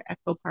Freeway near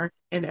Echo Park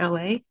in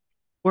LA,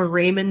 where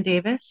Raymond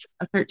Davis,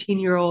 a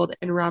 13-year-old,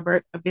 and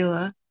Robert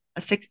Avila, a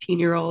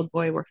 16-year-old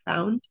boy, were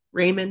found.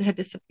 Raymond had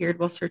disappeared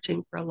while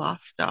searching for a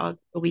lost dog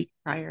a week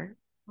prior.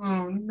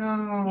 Oh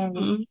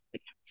no.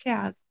 Like,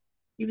 sad.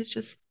 He was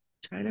just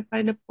trying to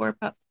find a poor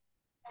pup.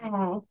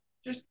 Oh,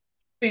 just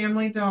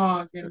family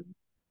dog and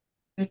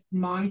this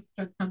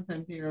monster comes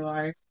into your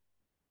life.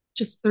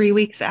 Just 3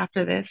 weeks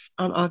after this,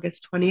 on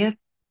August 20th,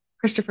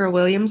 Christopher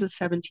Williams, a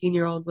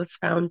 17-year-old, was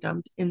found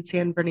dumped in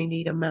San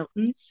Bernardino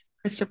Mountains.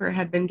 Christopher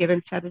had been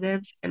given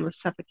sedatives and was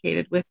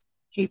suffocated with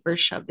papers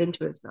shoved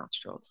into his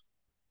nostrils.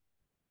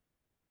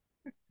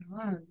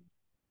 God.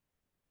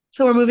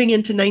 So we're moving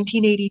into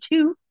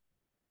 1982.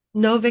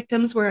 No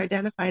victims were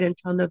identified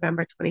until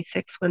November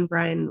 26, when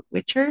Brian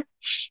Witcher,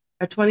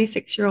 a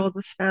 26-year-old,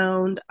 was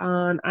found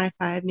on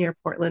I-5 near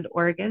Portland,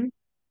 Oregon.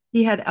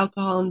 He had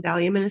alcohol and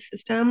Valium in his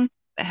system,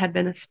 but had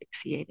been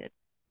asphyxiated.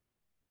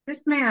 This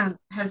man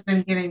has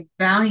been getting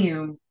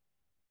Valium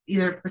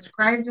either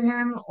prescribed to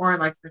him or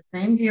like the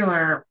same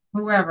dealer,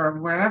 whoever,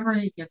 wherever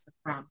he gets it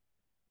from.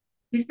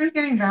 He's been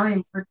getting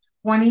Valium for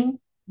 20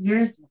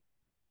 years.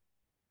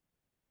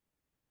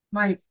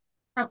 Like,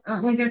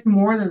 I guess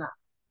more than that.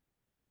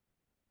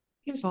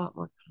 He was a lot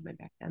more common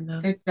back then,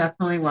 though. It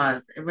definitely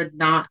was. It would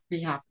not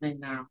be happening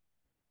now.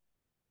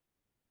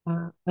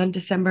 On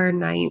December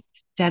 9th,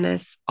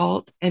 Dennis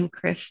Alt and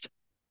Chris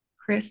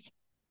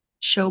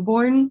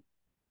Showborn,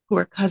 who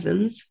were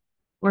cousins,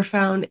 were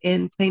found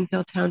in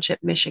Plainfield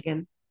Township,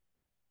 Michigan.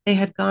 They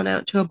had gone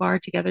out to a bar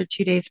together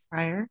 2 days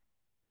prior.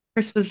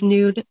 Chris was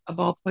nude. A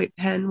ballpoint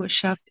pen was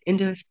shoved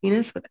into his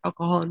penis with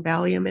alcohol and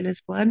Valium in his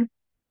blood.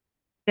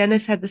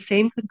 Dennis had the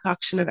same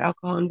concoction of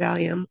alcohol and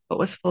Valium, but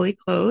was fully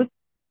clothed,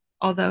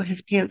 although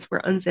his pants were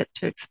unzipped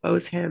to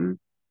expose him,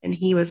 and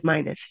he was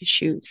minus his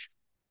shoes.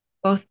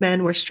 Both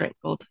men were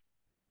strangled.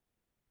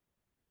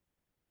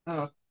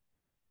 Oh,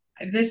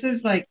 this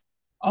is like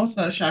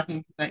also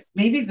shocking. Like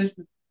maybe this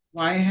is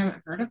why I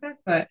haven't heard of it,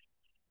 but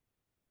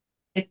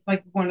it's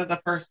like one of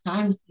the first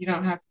times you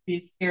don't have to be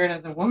scared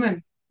as a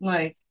woman.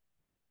 Like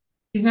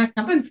he's not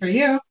coming for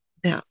you.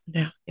 No,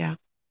 no, yeah.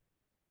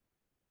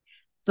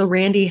 So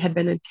Randy had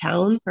been in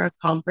town for a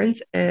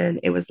conference, and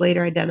it was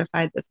later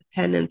identified that the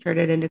pen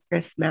inserted into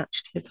Chris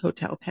matched his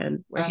hotel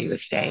pen where he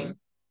was staying.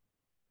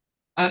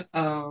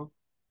 Uh-oh.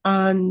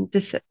 On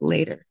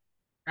later,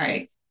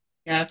 Right.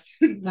 Yes.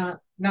 Not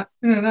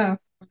soon enough.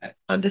 But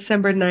on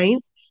December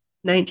 9th,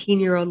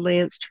 19-year-old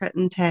Lance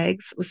Trenton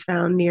Taggs was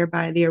found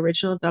nearby the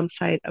original dump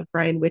site of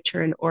Brian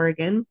Witcher in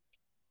Oregon.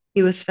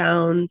 He was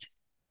found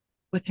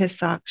with his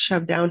socks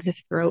shoved down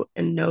his throat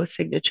and no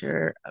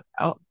signature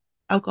of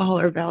alcohol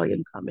or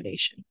Valium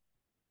combination.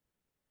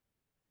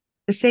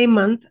 The same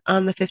month,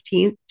 on the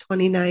 15th,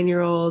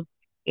 29-year-old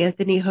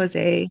Anthony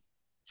Jose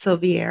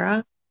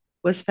Silveira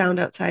was found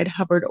outside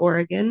Hubbard,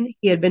 Oregon.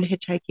 He had been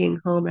hitchhiking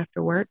home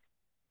after work.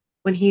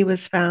 When he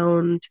was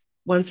found,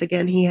 once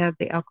again, he had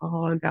the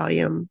alcohol and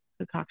Valium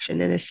concoction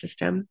in his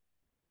system.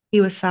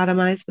 He was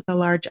sodomized with a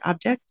large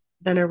object.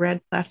 Then a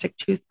red plastic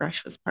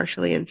toothbrush was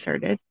partially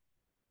inserted.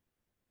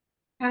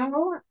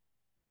 how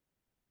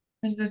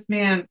is this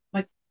man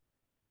like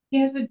he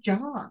has a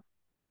job?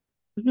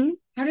 Mhm.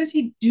 How does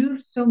he do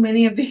so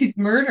many of these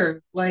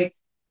murders? Like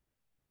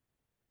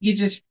you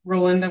just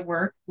roll into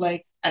work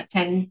like at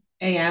 10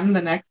 a.m.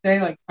 the next day,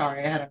 like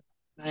sorry, I had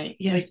a night.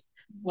 Yeah. Like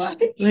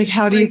what? Like,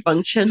 how do you Like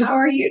function? how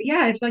are you?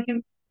 Yeah, it's like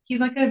he's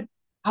like a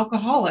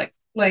alcoholic,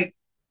 like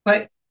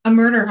but a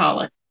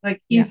murderholic.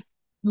 Like Yeah. he's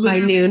By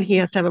literally noon, he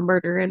has to have a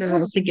murder in or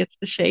else he gets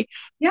the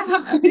shakes.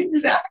 yeah,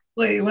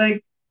 exactly.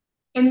 Like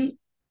and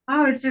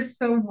oh, it's just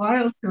so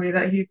wild to me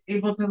that he's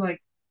able to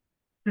like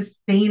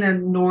sustain a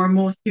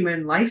normal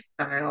human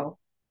lifestyle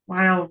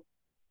while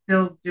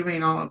still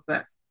doing all of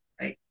this.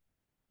 Like,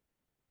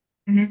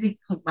 and is he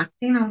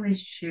collecting all these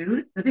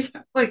shoes? Does he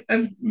have like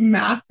a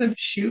massive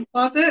shoe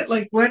closet?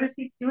 Like, what is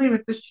he doing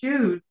with the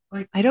shoes?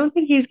 Like, I don't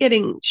think he's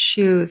getting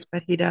shoes,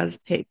 but he does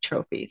take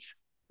trophies.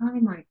 oh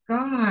my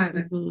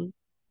God. Mhm.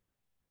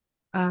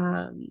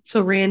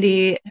 So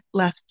Randy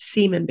left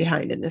semen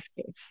behind in this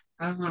case.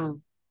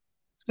 Um,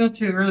 Still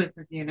too early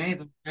for DNA,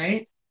 though,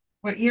 right?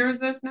 What year is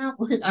this now?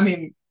 I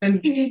mean,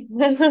 in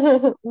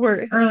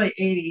we're early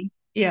 80s.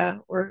 Yeah,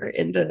 we're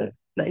into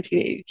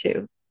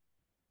 1982.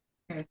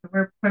 Okay, so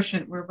we're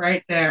pushing, we're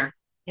right there.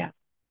 Yeah.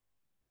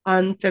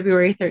 On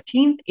February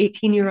 13th,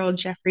 18-year-old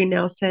Jeffrey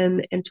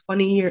Nelson and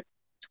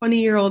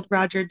 20-year-old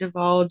Roger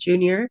Duvall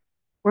Jr.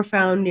 were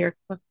found near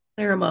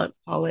Claremont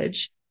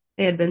College.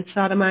 They had been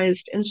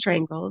sodomized and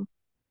strangled.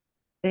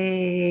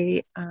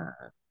 They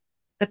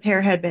the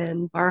pair had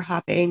been bar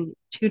hopping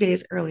 2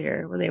 days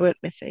earlier when they went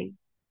missing.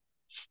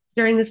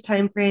 During this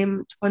time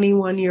frame,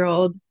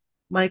 21-year-old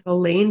Michael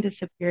Lane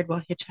disappeared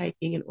while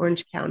hitchhiking in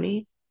Orange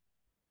County.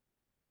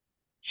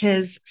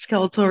 His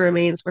skeletal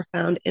remains were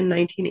found in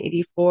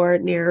 1984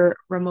 near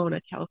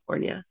Ramona,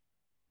 California.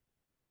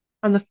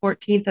 On the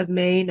 14th of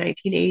May,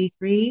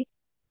 1983,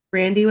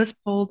 Randy was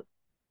pulled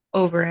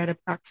over at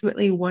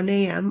approximately 1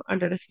 a.m.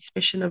 under the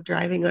suspicion of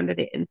driving under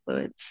the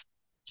influence.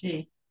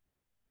 Gee.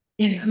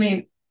 I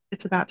mean,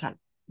 It's about time.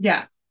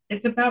 yeah,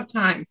 it's about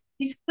time.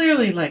 He's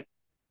clearly like,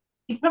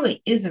 he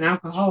probably is an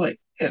alcoholic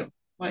too.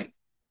 Like,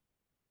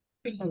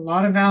 there's a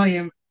lot of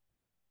Valium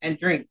and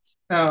drinks.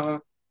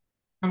 So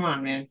come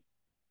on, man.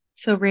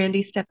 So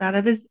Randy stepped out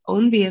of his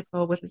own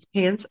vehicle with his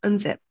pants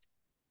unzipped.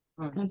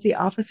 Oh, As the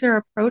officer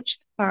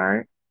approached the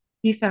car,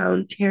 he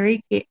found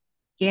Terry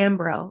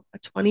Gambrell, a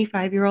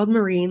 25-year-old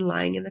Marine,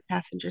 lying in the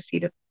passenger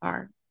seat of the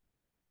car.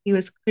 He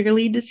was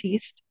clearly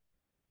deceased,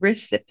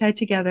 wrists zip tied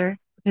together,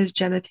 with his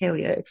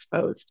genitalia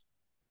exposed.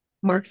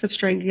 marks of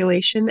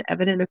strangulation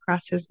evident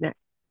across his neck.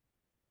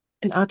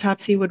 An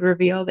autopsy would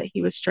reveal that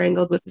he was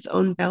strangled with his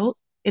own belt.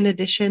 In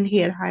addition, he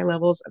had high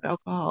levels of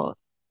alcohol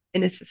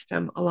in his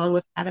system, along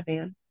with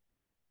Ativan.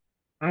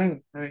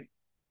 I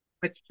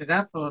switched it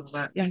up a little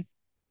bit. Yeah.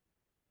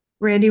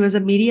 Randy was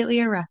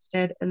immediately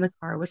arrested and the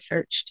car was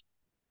searched.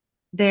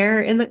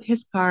 There in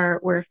his car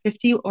were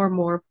 50 or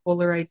more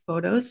Polaroid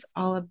photos.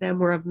 All of them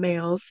were of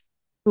males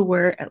who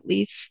were at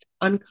least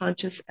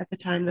unconscious at the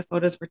time the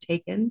photos were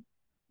taken,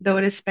 though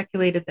it is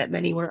speculated that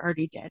many were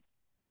already dead.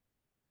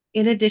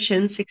 In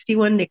addition,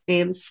 61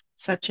 nicknames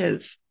such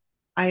as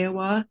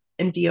Iowa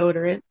and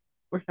deodorant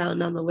were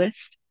found on the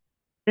list.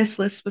 This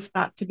list was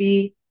thought to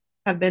be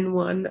have been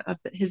one of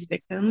his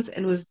victims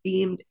and was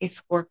deemed a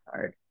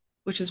scorecard,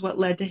 which is what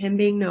led to him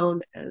being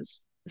known as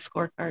the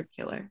Scorecard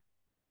Killer.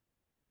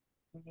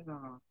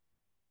 Oh,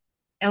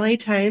 LA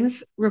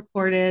Times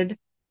reported,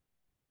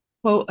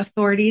 quote,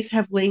 authorities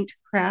have linked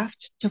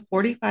Kraft to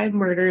 45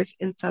 murders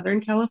in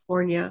Southern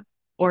California,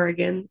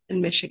 Oregon,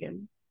 and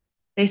Michigan.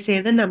 They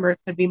say the number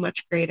could be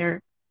much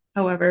greater.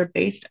 However,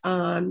 based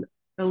on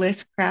the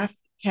list Kraft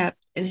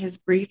kept in his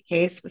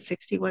briefcase with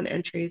 61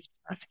 entries,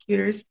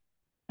 prosecutors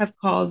have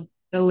called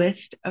the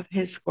list of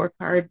his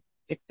scorecard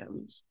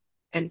victims,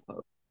 end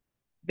quote.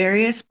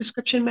 Various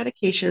prescription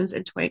medications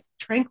and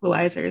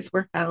tranquilizers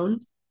were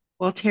found.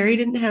 While Terry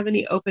didn't have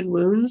any open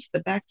wounds, the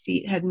back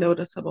seat had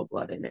noticeable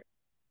blood in it.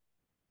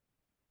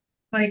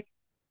 like,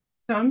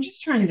 so I'm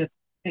just trying to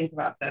think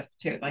about this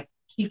too. Like,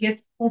 he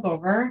gets pulled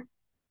over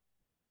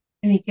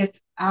and he gets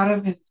out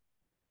of his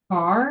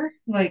car.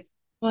 Like,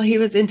 Well, he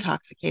was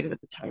intoxicated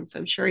at the time, so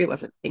I'm sure he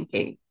wasn't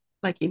thinking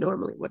like he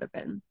normally would have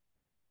been.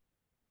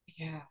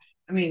 yeah,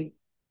 I mean,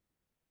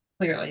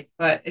 clearly,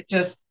 but it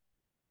just,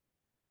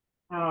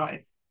 oh,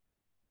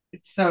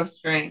 it's so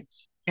strange.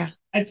 Yeah.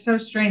 It's so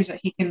strange that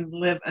he can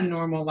live a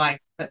normal life,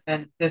 but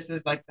then this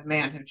is like the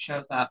man who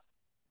shows up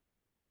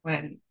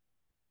when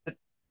the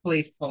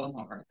police pull him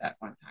over at that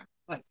one time.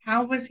 Like,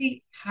 how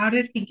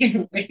did he get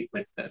away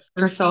with this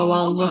For for so so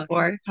long long?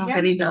 before. How Yeah.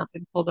 had he not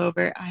been pulled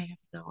over? I have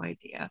no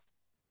idea.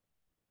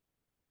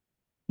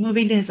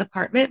 Moving to his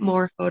apartment,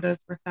 more photos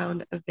were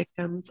found of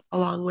victims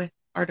along with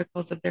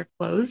articles of their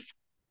clothes.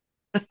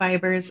 The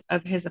fibers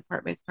of his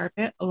apartment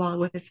carpet, along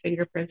with his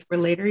fingerprints, were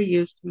later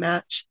used to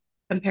match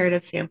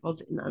comparative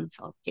samples in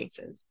unsolved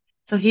cases.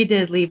 So he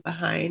did leave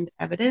behind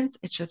evidence.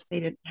 It's just they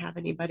didn't have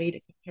anybody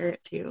to compare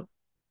it to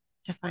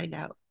find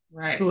out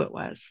Right. who it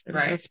was. There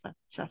was no Right.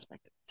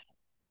 suspect at the time.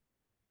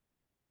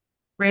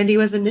 Randy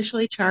was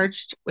initially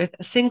charged with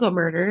a single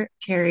murder,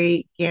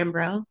 Terry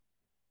Gambrell,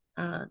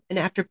 and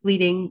after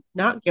pleading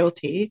not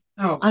guilty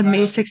Oh, on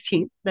May wow.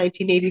 16th,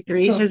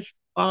 1983, his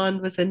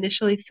bond was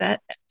initially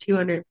set at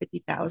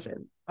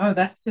 250,000. Oh,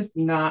 that's just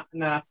not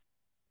enough.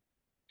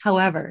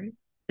 However,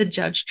 the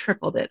judge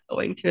tripled it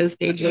owing to his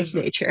dangerous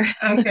nature.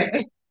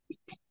 Okay,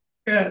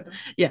 good.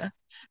 Yeah,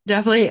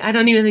 definitely. I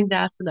don't even think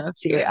that's enough.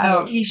 Serious.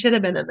 No. He should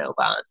have been a no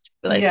bond.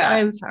 Like, Yeah.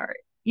 I'm sorry.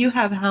 You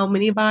have how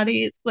many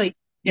bodies? Like,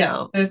 Yeah,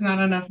 no, there's not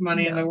enough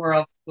money in the no,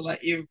 world to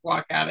let you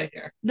walk out of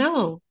here.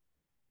 no.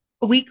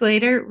 A week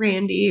later,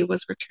 Randy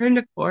was returned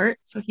to court,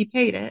 so he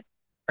paid it.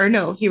 Or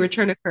no, he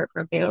returned to court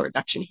for a bail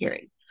reduction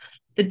hearing.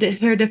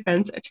 Their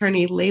defense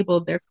attorney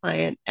labeled their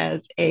client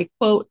as a,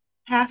 quote,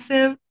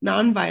 passive,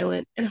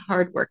 nonviolent, and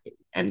hardworking,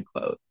 end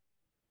quote.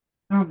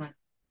 Oh my.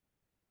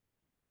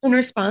 In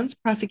response,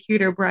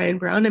 prosecutor Brian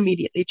Brown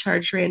immediately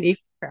charged Randy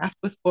Kraft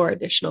with 4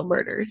 additional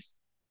murders,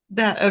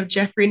 that of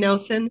Jeffrey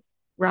Nelson,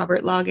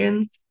 Robert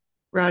Loggins,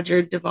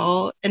 Roger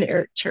Duvall, and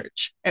Eric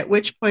Church, at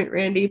which point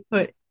Randy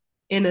put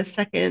in a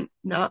second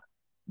not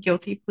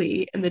guilty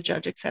plea and the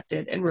judge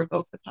accepted and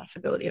revoked the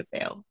possibility of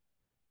bail.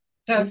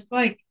 That's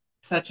like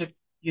such a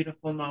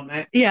beautiful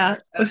moment. Yeah.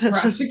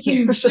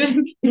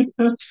 Prosecution.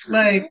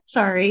 Like,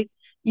 sorry,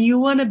 you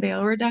want a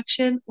bail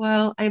reduction?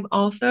 Well, I'm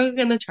also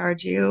going to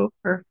charge you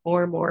for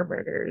 4 more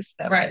murders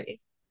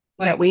right.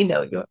 that we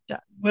know you have done.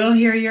 We'll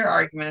hear your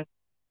arguments.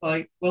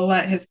 Like, we'll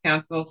let his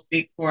counsel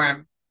speak for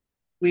him.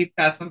 We've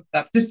got some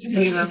stuff to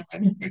say.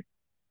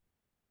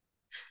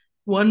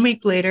 1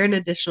 week later, an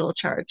additional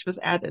charge was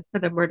added for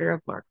the murder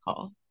of Mark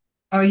Hall.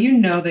 Oh, you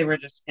know they were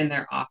just in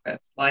their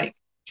office, like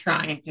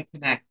trying to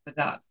connect the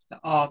dots to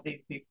all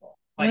these people.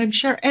 Like, I'm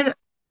sure,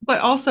 but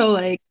also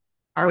like,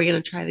 are we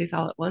going to try these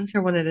all at once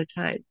or one at a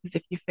time? Because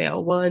if you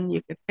fail one,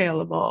 you could fail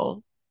them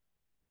all.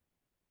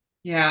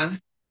 Yeah.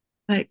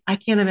 Like, I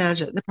can't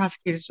imagine the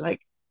prosecutors are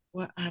like,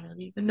 what? I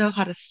don't even know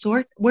how to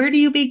sort. Where do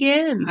you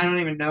begin? I don't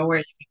even know where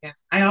you begin.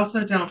 I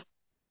also don't.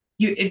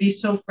 It'd be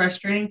so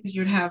frustrating because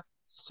you'd have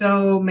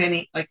so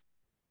many. Like,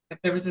 if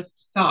there was a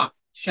sock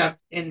shoved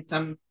in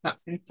some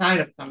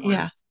inside of someone,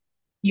 Yeah,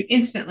 you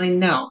instantly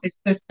know it's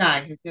this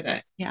guy who did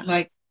it. yeah,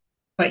 Like,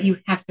 but you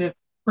have to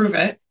prove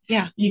it.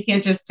 yeah, You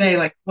can't just say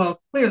like, well,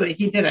 clearly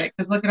he did it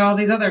because look at all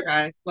these other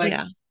guys. Like,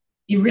 yeah.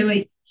 you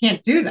really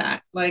can't do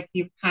that. Like,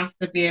 you have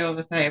to be able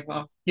to say,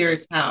 well,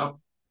 here's how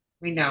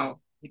we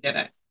know he did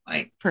it.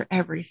 Like, For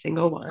every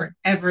single one. for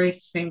every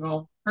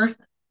single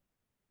person.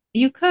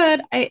 You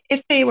could,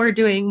 if they were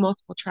doing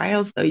multiple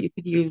trials, though, you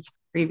could use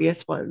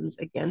previous ones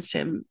against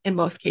him in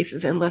most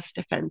cases, unless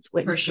defense For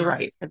wins the sure.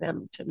 right for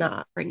them to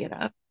not bring it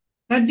up.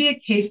 That'd be a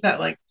case that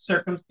like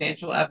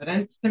circumstantial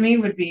evidence to me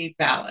would be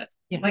valid.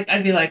 Yeah. Like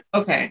I'd be like,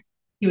 okay,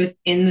 he was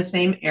in the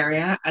same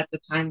area at the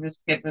time this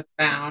kid was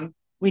found,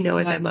 We know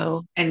his like,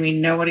 MO. and we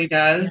know what he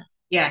does. Yeah.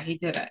 Yeah, he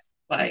did it.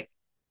 Like,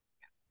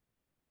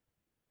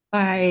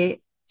 By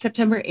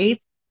September 8th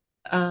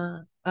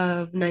of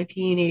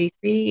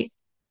 1983,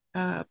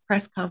 a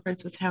press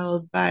conference was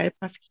held by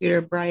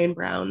prosecutor Brian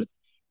Brown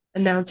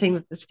announcing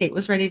that the state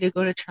was ready to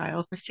go to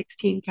trial for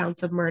 16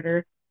 counts of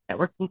murder that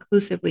were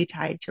conclusively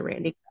tied to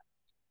Randy.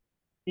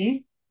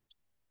 see?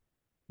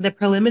 The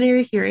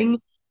preliminary hearing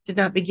did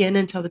not begin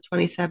until the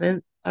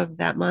 27th of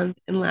that month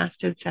and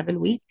lasted 7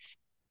 weeks.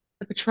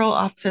 The patrol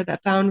officer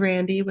that found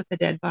Randy with the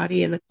dead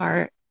body in the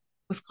car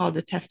was called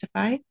to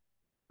testify.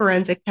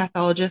 Forensic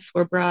pathologists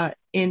were brought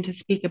in to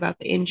speak about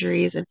the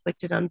injuries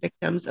inflicted on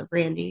victims of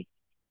Randy.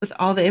 With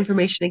all the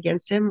information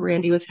against him,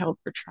 Randy was held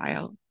for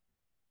trial.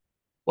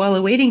 While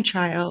awaiting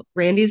trial,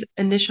 Randy's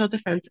initial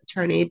defense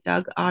attorney,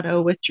 Doug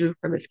Otto, withdrew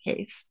from his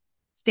case,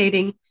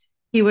 stating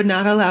he would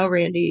not allow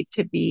Randy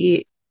to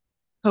be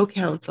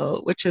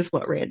co-counsel, which is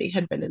what Randy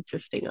had been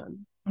insisting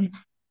on.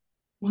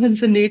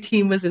 Once a new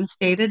team was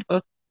instated,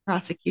 both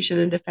prosecution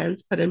and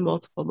defense put in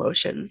multiple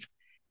motions.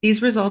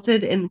 These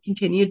resulted in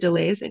continued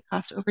delays and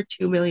cost over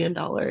 $2 million.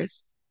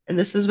 And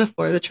this was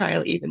before the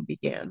trial even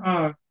began.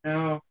 Oh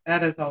no,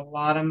 that is a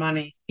lot of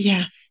money.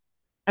 Yes.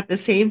 At the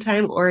same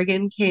time,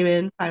 Oregon came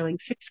in filing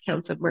 6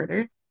 counts of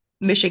murder.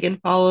 Michigan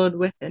followed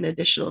with an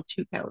additional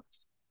 2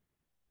 counts.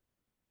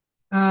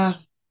 He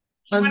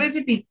wanted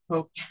to be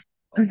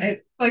co-counsel.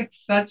 It's like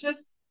such a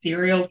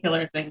serial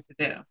killer thing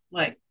to do.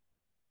 Like,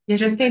 You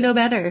just they know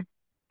better.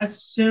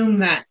 assume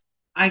that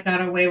I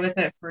got away with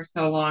it for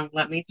so long.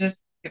 Let me just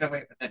get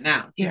away with it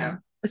now, too. Yeah.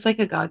 It's like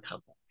a God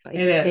complex. Like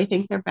It is. they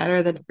think they're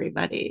better than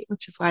everybody,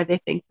 which is why they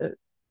think that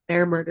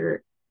their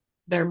murder,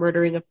 their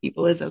murdering of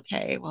people is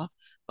okay. Well,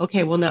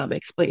 okay, well now I'm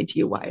explaining to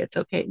you why it's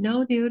okay.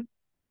 No, dude,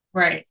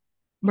 Right.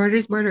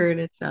 murder's murder and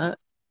it's not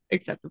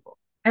acceptable.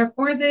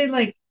 Or they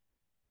like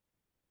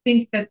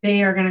think that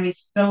they are going to be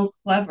so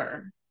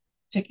clever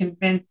to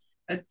convince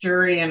a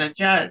jury and a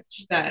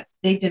judge that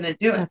they didn't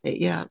do it.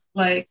 Yeah.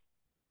 Like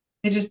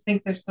they just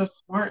think they're so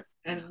smart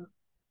and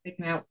they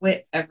can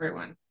outwit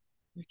everyone.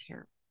 They're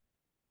terrible.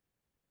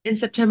 In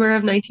September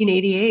of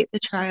 1988, the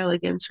trial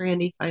against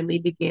Randy finally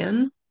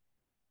began.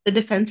 The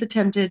defense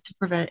attempted to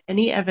prevent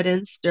any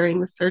evidence during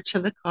the search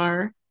of the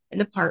car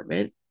and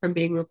apartment from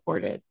being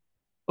reported,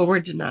 but were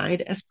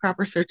denied as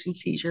proper search and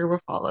seizure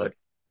were followed.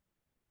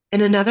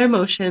 In another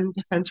motion,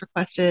 defense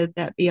requested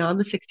that beyond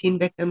the 16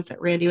 victims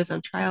that Randy was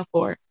on trial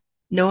for,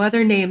 no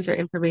other names or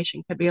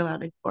information could be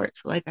allowed in court.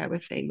 So, like I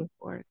was saying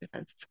before,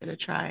 defense is going to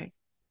try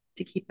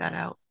to keep that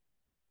out.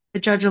 The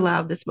judge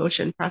allowed this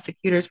motion.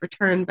 Prosecutors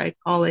returned by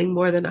calling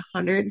more than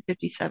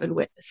 157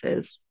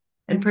 witnesses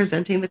and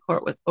presenting the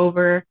court with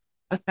over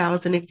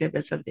 1,000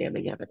 exhibits of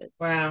damning evidence.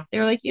 Wow. They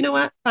were like, you know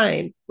what?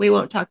 Fine. We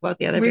won't talk about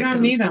the other We don't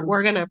victims, need but them.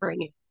 we're going to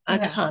bring in a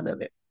Yeah. ton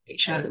of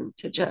information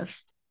to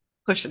just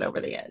push it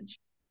over the edge.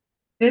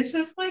 This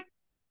is like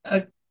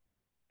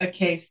a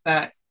case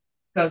that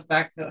goes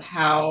back to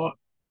how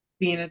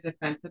being a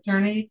defense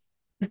attorney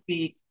would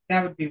be,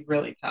 that would be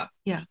really tough.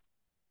 Yeah.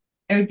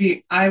 It would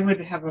be, I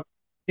would have a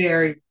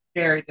very,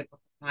 very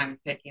difficult time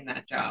taking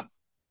that job.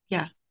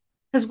 Yeah.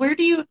 Because where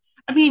do you,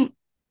 I mean,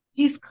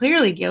 he's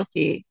clearly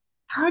guilty.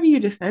 How do you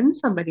defend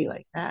somebody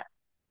like that?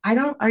 I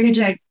don't Are you think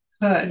just,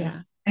 I could.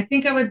 yeah. I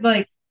think I would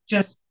like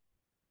just,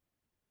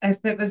 if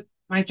it was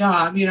my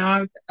job,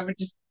 I would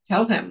just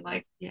tell him,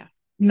 like, Yeah.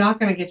 I'm not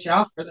going to get you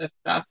off for this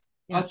stuff.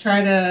 Yeah. I'll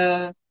try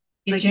to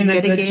get Like you in a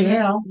good mitigate it?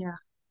 jail. Yeah.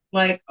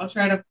 Like, I'll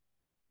try to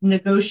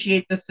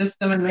negotiate the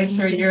system and make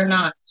sure you're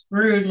not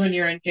screwed when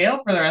you're in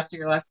jail for the rest of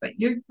your life, but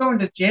you're going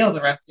to jail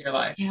the rest of your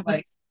life. Yeah, but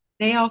Like,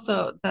 they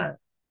also, the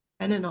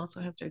defendant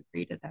also has to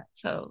agree to that.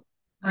 So,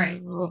 right.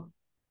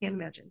 Can't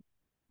imagine.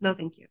 No,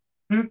 thank you.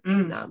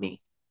 Mm-mm. Not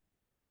me.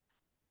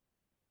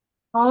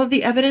 All of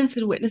the evidence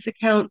and witness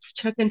accounts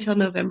took until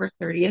November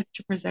 30th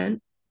to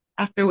present,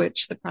 after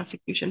which the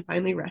prosecution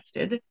finally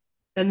rested.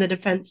 Then the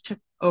defense took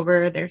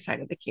over their side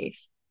of the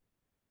case.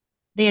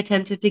 They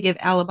attempted to give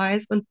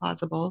alibis when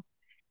possible.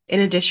 In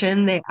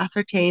addition, they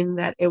ascertained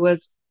that it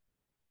was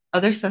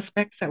other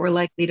suspects that were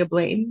likely to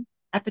blame.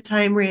 At the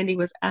time Randy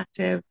was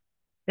active,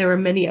 there were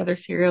many other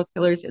serial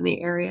killers in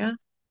the area.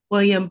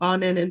 William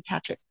Bonin and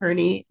Patrick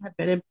Kearney had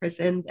been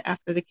imprisoned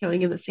after the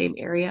killing in the same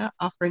area,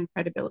 offering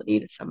credibility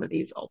to some of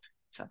these alternate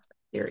suspect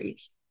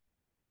theories.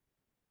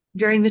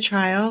 During the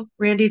trial,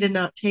 Randy did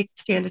not take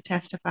the stand to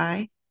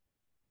testify.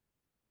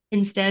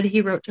 Instead,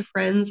 he wrote to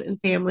friends and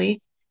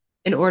family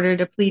in order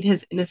to plead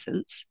his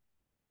innocence.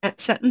 At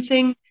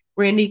sentencing,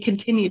 Randy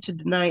continued to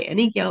deny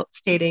any guilt,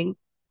 stating,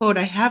 quote,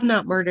 I have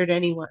not murdered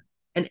anyone,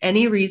 and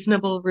any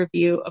reasonable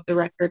review of the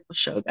record will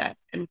show that,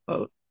 end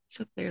quote.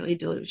 So clearly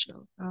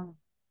delusional. Oh,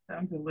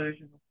 I'm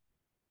delusional.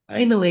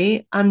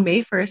 Finally, on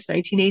May 1st,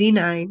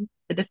 1989,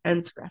 the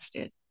defense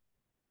rested.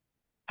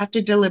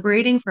 After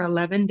deliberating for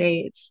 11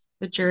 days,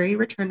 The jury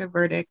returned a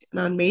verdict, and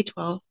on May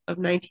 12th of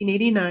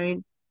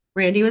 1989,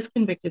 Randy was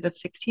convicted of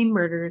 16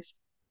 murders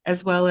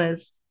as well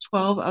as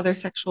 12 other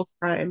sexual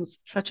crimes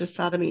such as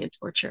sodomy and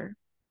torture.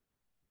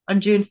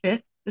 On June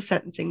 5th, the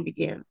sentencing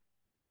began.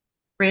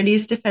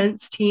 Randy's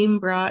defense team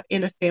brought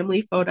in a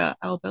family photo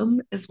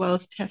album as well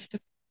as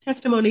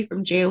testimony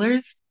from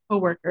jailers,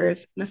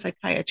 co-workers, and a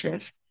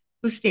psychiatrist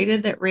who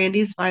stated that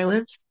Randy's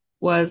violence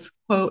was,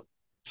 quote,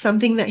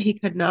 something that he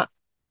could not,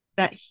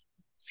 that,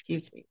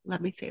 excuse me,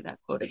 let me say that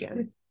quote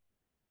again,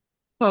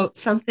 quote,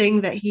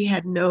 something that he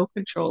had no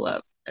control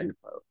of, end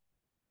quote.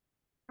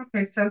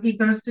 Okay, so he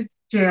goes to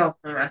jail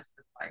for the rest of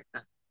his life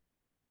then.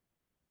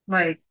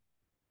 Like,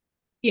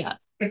 Yeah.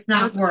 if I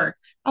not was, worse.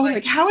 I was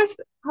like, how is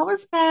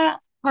that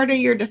part of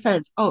your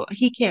defense? Oh,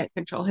 he can't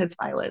control his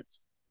violence.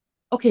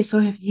 Okay, so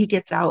if he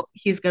gets out,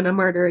 he's going to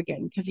murder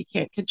again because he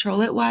can't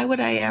control it. Why would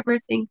I ever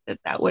think that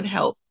that would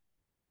help?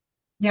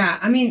 Yeah,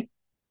 I mean,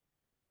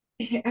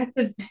 at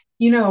the,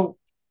 you know,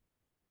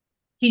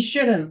 he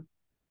should have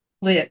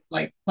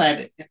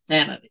pled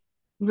insanity.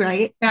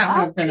 Right? That would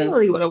That have been a,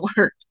 really would have worked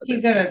for he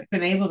this could guy. have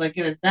been able to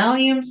get his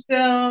Valium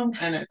still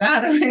and his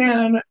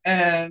Ativan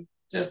and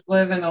just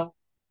live in a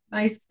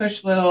nice,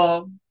 cush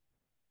little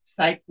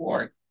psych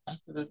ward the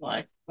rest of his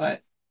life.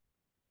 But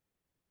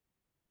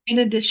In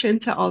addition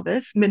to all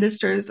this,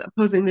 ministers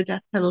opposing the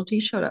death penalty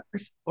showed up for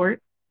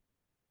support.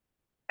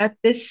 At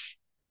this,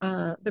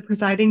 the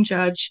presiding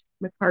judge,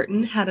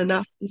 McCartan, had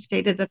enough and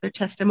stated that their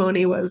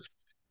testimony was,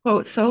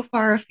 quote, so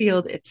far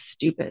afield, it's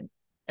stupid,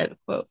 end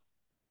quote.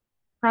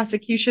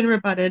 Prosecution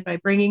rebutted by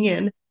bringing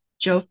in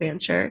Joe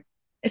Fancher.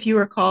 If you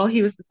recall,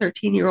 he was the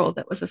 13-year-old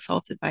that was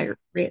assaulted by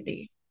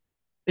Randy.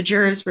 The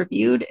jurors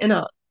reviewed and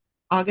on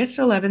August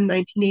 11,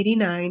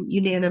 1989,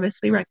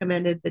 unanimously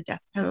recommended the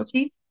death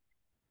penalty,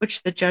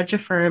 which the judge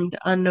affirmed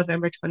on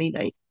November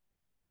 29th.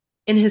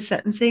 In his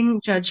sentencing,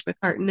 Judge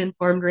McCartan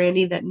informed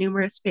Randy that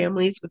numerous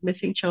families with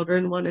missing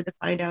children wanted to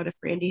find out if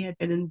Randy had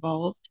been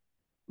involved.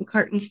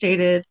 McCartan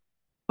stated,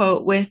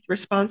 quote, with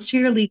response to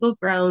your legal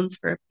grounds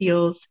for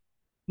appeals,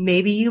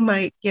 maybe you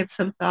might give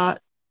some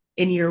thought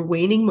in your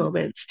waning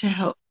moments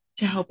to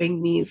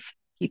helping these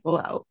people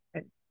out.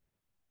 And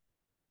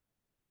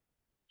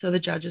so the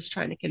judge is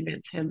trying to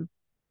convince him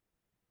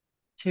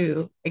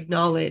to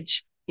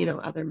acknowledge,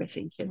 other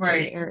missing kids in the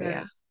right,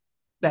 area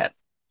that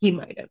he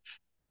might have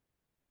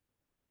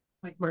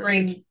like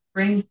murdered.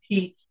 bring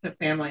peace to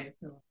families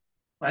who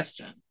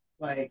question.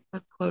 Like,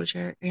 A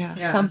closure, yeah,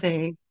 yeah,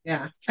 something,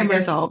 yeah. I some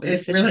guess resolve in the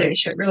it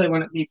situation. really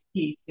wouldn't be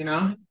peace, you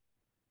know?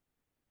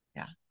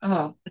 Yeah.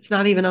 Oh, It's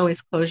not even always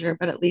closure,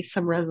 but at least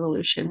some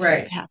resolution to what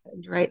right.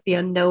 happened, right? The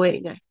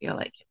unknowing, I feel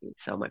like, can be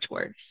so much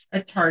worse.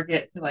 A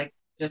target to like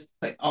just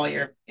put all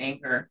your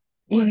anger.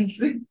 That's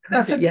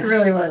Yes.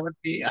 really what it would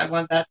be. I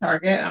want that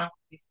target. I don't want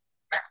to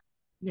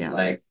Yeah.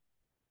 like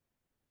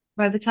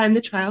By the time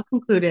the trial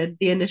concluded,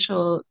 the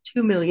initial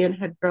 2 million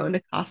had grown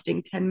to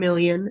costing 10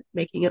 million,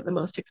 making it the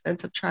most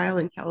expensive trial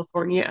in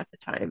California at the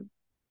time.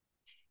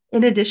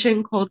 In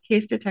addition, cold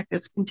case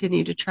detectives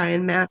continued to try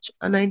and match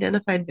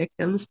unidentified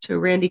victims to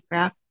Randy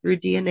Kraft through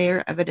DNA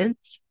or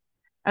evidence,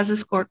 as a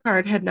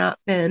scorecard had not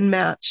been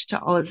matched to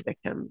all his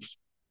victims.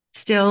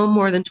 Still,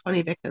 more than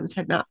 20 victims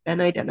had not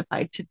been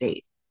identified to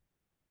date.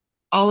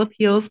 All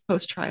appeals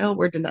post trial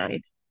were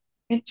denied.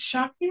 it's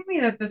shocking me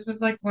that this was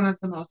like one of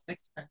the most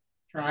expensive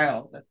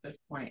trials at this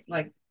point.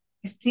 Like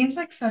it seems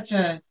like such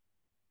a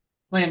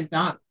slam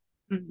dunk,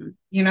 Mhm.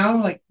 you know?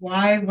 Like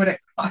why would it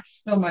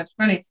cost so much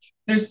money?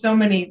 There's so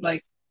many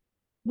like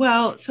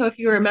Well, so if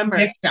you remember,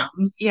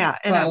 victims, yeah,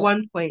 and at but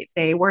one point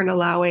they weren't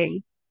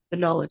allowing the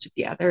knowledge of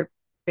the other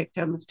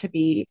victims to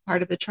be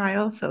part of the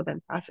trial. So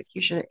then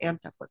prosecution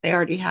amped up what they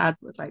already had,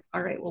 was like,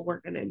 all right, well, we're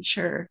going to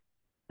ensure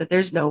that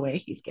there's no way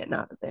he's getting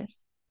out of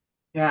this,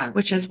 yeah.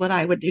 which is what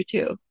I would do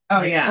too. Oh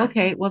Like, yeah.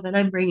 okay, well, then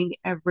I'm bringing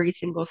every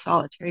single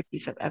solitary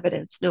piece of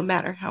evidence, no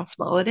matter how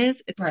small it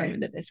is, it's Right.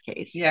 coming to this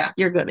case. Yeah.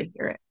 You're going to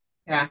hear it.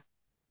 Yeah.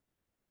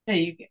 Yeah,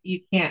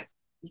 you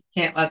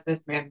can't let this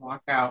man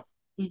walk out.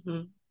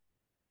 Mm-hmm.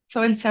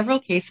 So, in several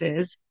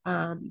cases,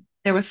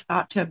 there was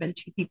thought to have been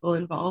two people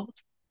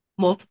involved.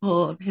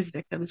 Multiple of his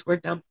victims were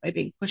dumped by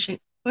being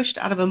pushed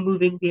out of a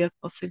moving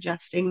vehicle,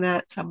 suggesting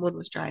that someone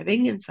was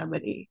driving and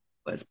somebody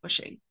was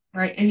pushing.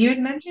 Right. And you had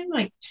mentioned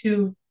like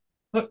two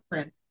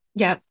footprints.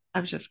 Yeah, I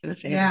was just going to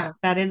say Yeah.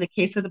 that in the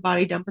case of the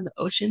body dump in the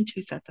ocean,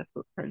 two sets of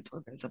footprints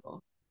were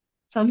visible.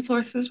 Some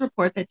sources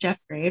report that Jeff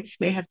Graves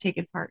may have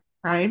taken part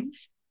in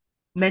crimes.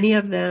 Many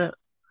of the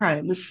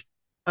crimes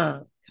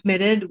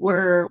committed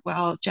were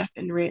while Jeff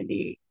and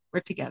Randy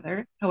were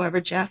together.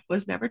 However, Jeff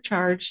was never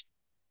charged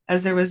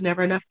as there was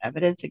never enough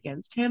evidence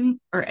against him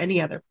or any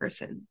other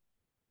person.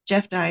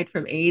 Jeff died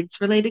from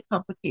AIDS related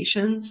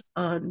complications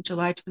on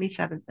July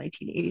 27,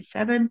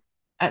 1987,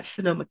 at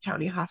Sonoma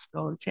County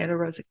Hospital in Santa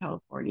Rosa,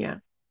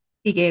 California.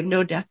 He gave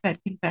no deathbed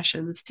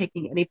confessions,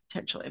 taking any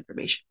potential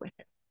information with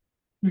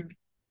him. Hmm.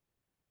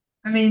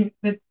 I mean,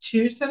 the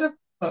two set of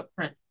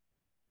footprints.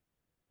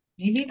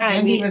 Maybe I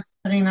Randy mean, was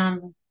putting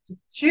on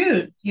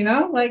shoes, you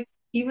know, like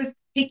he was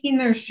taking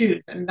their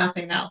shoes and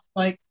nothing else.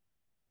 Like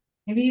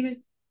maybe he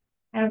was.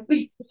 And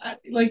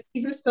like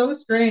he was so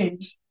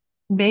strange.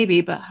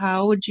 Maybe, but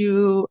how would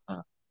you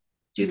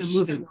do the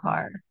moving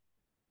car?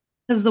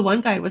 Because the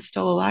one guy was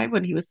still alive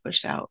when he was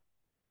pushed out.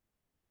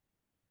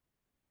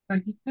 But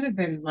he could have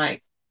been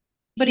like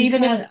But he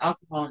even if had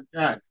alcohol and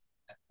drugs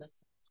at this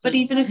but stage,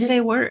 even if right?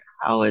 they weren't,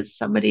 how is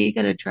somebody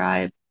gonna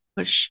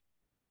push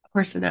a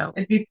person out?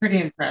 It'd be pretty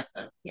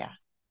impressive. Yeah.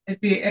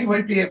 It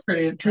would be a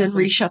pretty To then impressive.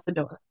 re-shut the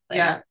door. Like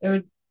Yeah, it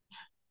would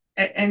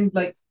and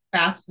like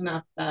fast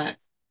enough that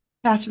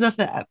fast enough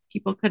that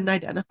people couldn't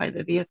identify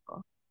the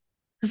vehicle.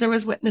 Because there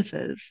was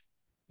witnesses.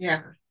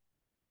 yeah.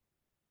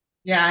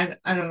 Yeah,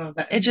 I don't know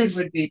that It it just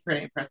would be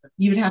pretty impressive.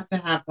 You'd have to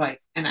have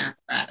like an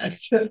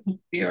apparatus to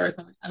view or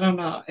something. I don't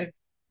know.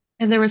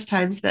 and there was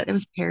times that it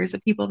was pairs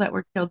of people that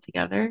were killed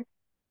together.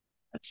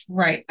 That's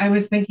Right. I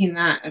was thinking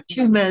that as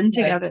two well. men Like,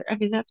 together. I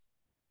mean, that's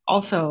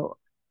also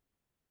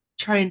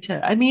trying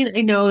to, I mean,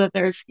 I know that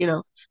there's,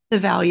 the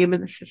Valium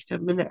in the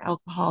system and the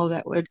alcohol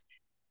that would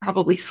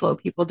probably slow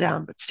people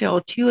down, but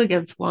still two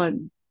against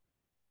one,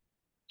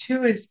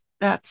 two is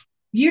that's,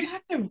 you'd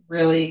have to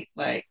really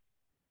like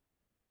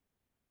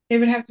they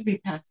would have to be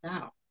passed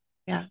out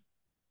yeah,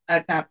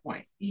 at that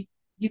point. You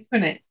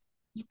couldn't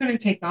you couldn't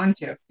take on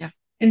two. yeah,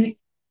 And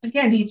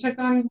again, he took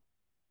on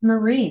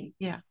Marine,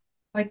 yeah,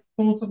 like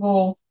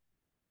multiple,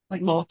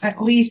 like multiple.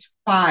 at least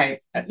five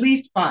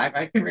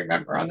I can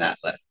remember on that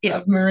list Yeah,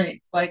 of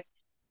Marines. Like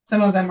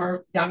some of them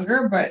are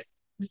younger, but at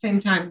the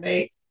same time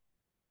they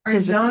are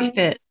physically young,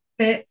 fit.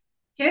 fit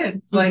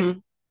kids, like Hmm.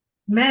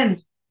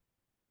 men.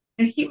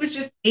 And he was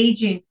just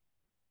aging.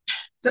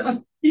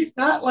 So he's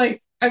not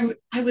like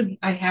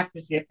I have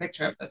to see a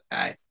picture of this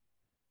guy.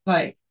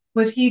 Like,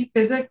 was he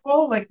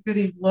physical? Like, did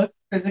he look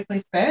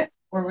physically fit?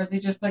 Or was he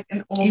just like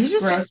an He old, was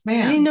just, gross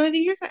man? I think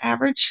he was an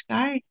average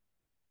guy.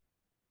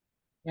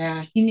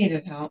 Yeah, he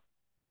needed help.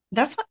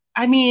 That's what,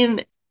 I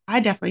mean, I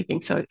definitely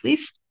think so, at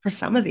least for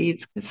some of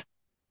these, because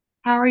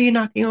how are you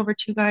knocking over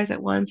two guys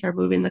at once or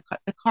moving the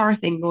car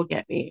thing will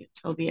get me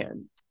till the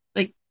end.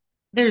 Like,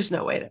 there's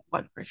no way that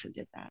one person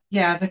did that.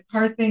 Yeah, the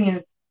car thing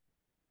is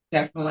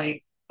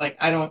definitely like,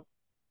 I don't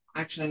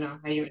actually know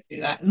how you would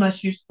do that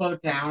unless you slow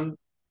down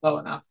slow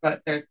enough.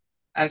 But there's,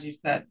 as you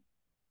said,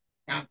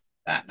 counts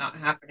of that not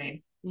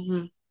happening.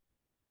 Hmm.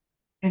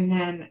 And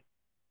then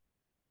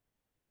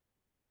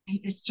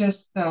it's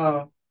just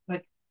so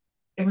like,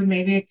 it would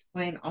maybe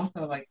explain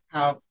also like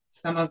how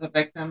some of the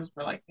victims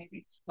were like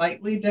maybe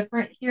slightly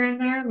different here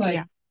and there. Like,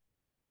 Yeah.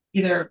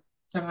 either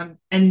someone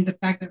and the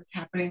fact that it's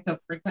happening so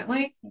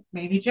frequently,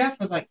 maybe Jeff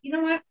was like, you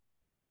know what,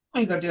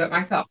 I'm gonna go do it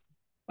myself.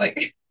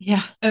 Like,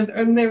 Yeah.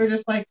 and they were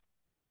just like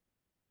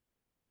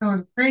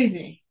going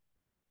crazy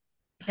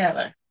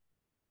together.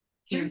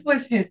 Jeff Dude.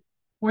 was his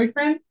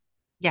boyfriend,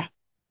 Yeah.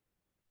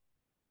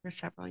 For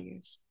several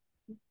years.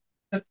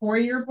 the 4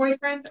 year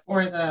boyfriend,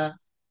 or the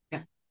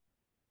Yeah.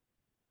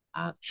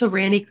 So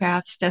Randy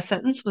Kraft's death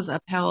sentence was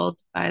upheld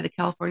by the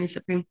California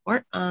Supreme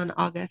Court on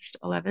August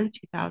 11,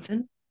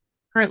 2000.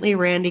 Currently,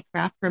 Randy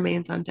Kraft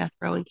remains on death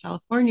row in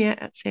California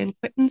at San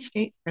Quentin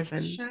State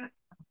Prison, shot.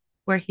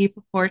 where he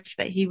purports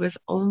that he was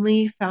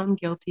only found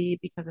guilty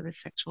because of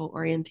his sexual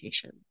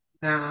orientation.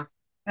 Nah,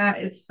 that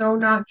is so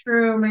not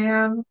true,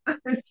 man.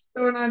 It's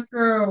so not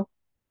true.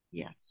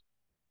 Yes.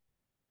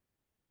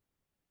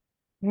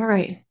 All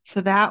right.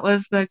 So that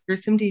was the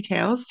gruesome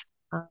details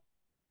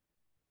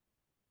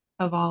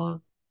of all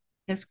of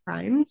his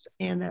crimes,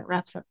 and that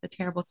wraps up the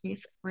terrible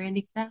case of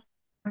Randy Kraft,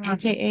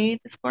 aka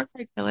the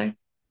Scorecard Killer.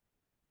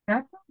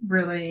 That's a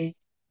really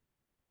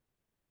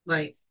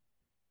like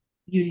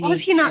How was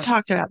unique he not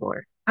talked case. about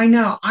more? I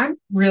know. I'm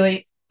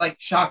really like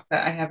shocked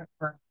that I haven't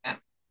heard of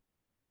him.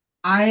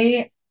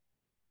 I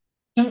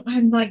don't.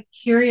 I'm like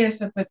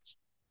curious if it's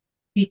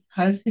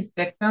because his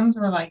victims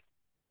were like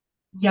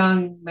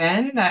young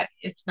men that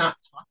it's not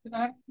talked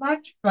about as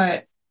much,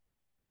 but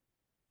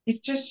it's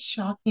just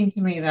shocking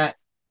to me that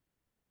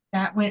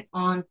that went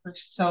on for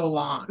so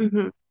long.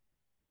 Mm-hmm.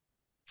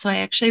 So I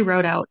actually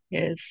wrote out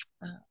his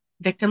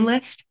victim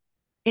list.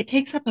 It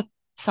takes up a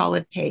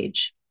solid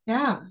page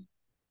Yeah,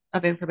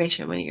 of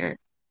information when you're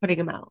putting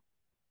them out.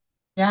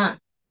 yeah.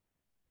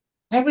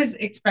 I was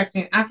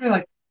expecting after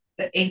like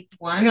the eighth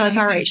one, You're like,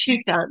 all right,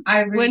 she's done.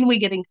 I When was we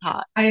getting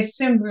caught? I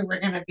assumed we were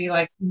gonna be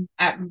like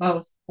at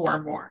most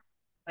four more.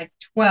 Like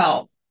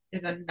 12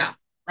 is enough,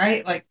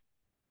 right? Like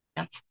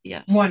That's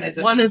yeah. one is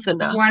One enough. is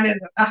enough. One is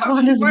enough.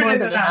 One is One more is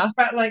than enough. enough.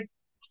 But like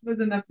was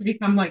enough to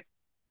become like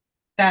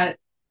that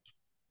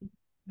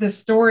the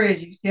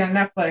stories you see on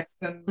Netflix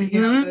and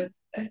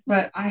Hmm.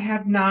 but I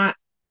have not.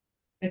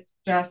 It's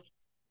just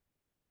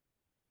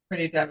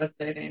pretty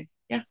devastating.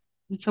 Yeah.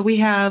 And so we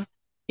have,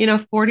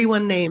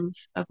 41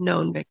 names of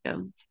known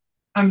victims.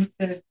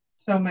 There's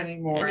so many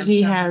And more.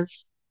 he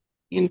has,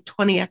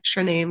 20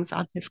 extra names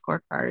on his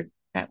scorecard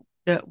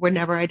that were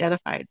never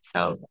identified.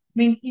 So, I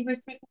mean, he was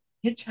making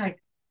hitchhikers,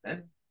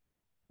 and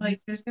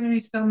like, there's going to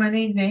be so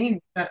many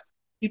names that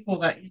people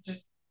that you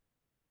just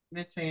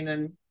missing,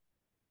 and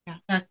yeah.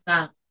 that's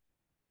that.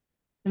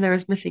 And there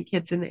was missing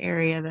kids in the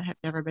area that have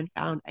never been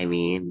found. I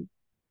mean,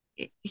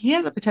 he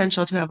has a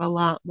potential to have a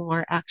lot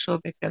more actual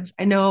victims.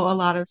 I know a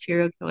lot of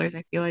serial killers,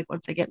 I feel like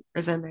once they get in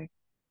prison, they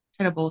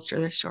try to bolster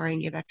their story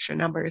and give extra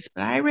numbers.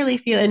 But I really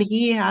feel, and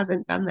he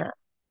hasn't done that.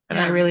 And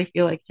I Yeah, really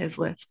feel like his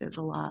list is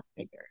a lot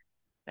bigger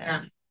yeah.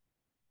 than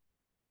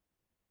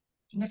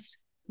just,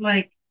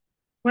 Like,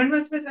 when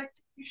was his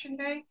execution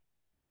day?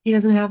 he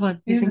doesn't have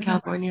one. He He's in doesn't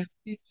have one. California.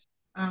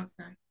 Oh,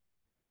 okay.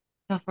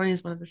 California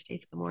is one of the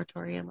states with a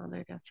moratorium on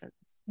their death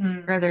sentence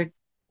Hmm. or their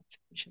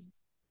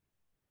executions.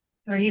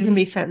 So He did can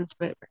be he? sentenced,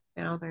 but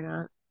right now they're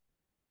not.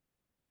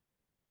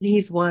 And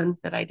he's one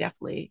that I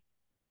definitely,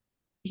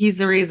 he's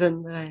the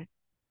reason that I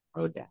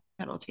wrote death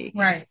penalty.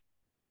 Right,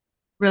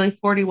 Really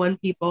 41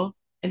 people,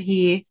 and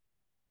he,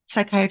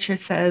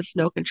 psychiatrist says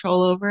no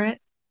control over it.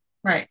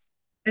 right.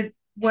 So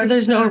What's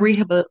there's no the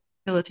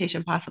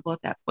rehabilitation possible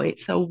at that point.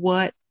 So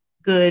what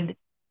good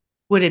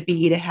would it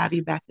be to have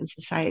you back in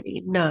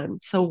society? None.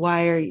 So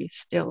why are you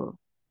still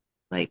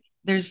like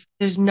there's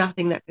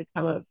nothing that could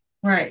come of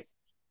right?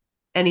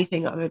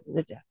 anything other than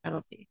the death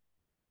penalty.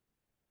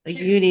 Like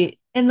you need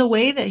and the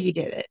way that he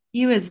did it,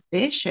 he was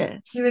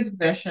He vicious. was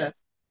vicious.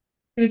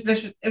 He was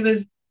vicious. It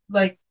was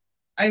like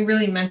I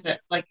really meant it.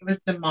 Like it was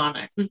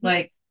demonic. Mhm.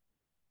 Like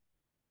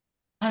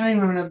I don't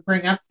even want to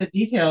bring up the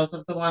details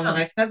of the one that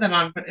I said that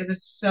on, but it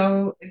was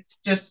so. It's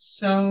just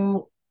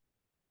so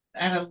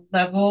at a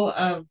level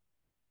of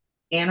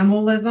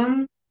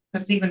animalism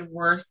that's even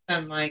worse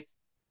than like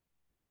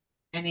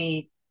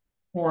any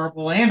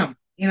horrible animal.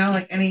 You know, Yeah,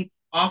 like any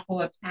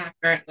awful attack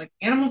or like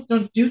animals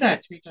don't do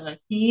that to each other.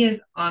 He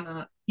is on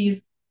a.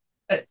 He's.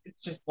 It's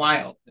just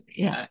wild to me.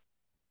 yeah, That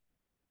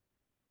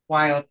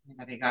wild to me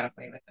that he got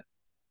away with it.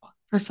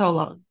 for so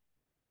long.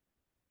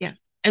 Yeah.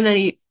 And then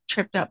he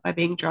tripped up by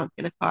being drunk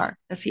in a car.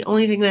 That's the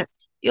only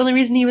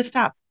reason he was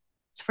stopped.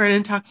 It's for an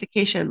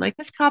intoxication. Like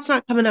this cop's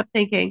not coming up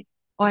thinking,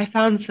 oh, I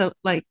found some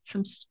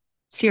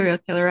serial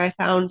killer. I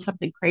found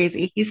something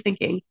crazy. He's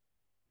thinking,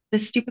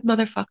 this stupid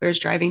motherfucker is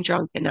driving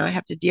drunk and now I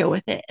have to deal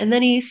with it. And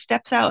then he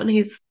steps out and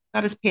he's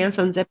got his pants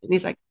unzipped and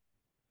he's like,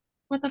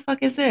 what the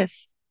fuck is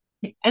this?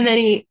 And then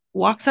he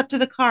walks up to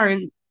the car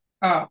and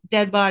Oh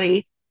dead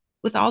body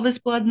with all this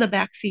blood in the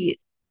back seat,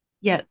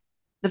 yet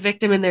the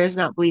victim in there is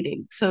not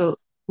bleeding. So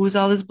who's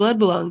all this blood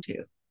belong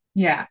to?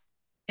 yeah,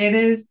 it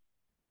is.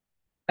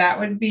 That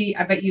would be.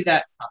 I bet you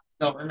that cop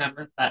still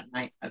remembers that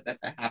night as if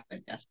it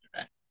happened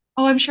yesterday.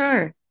 Oh, I'm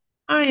sure.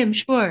 I am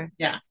sure.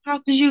 Yeah, How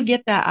could you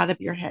get that out of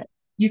your head?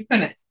 you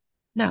couldn't.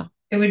 No.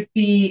 It would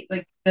be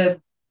like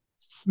the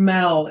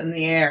smell in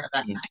the air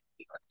that Yeah. night.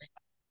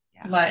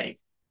 Yeah. Like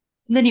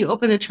And then you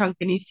open the trunk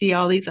and you see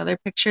all these other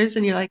pictures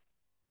and you're like,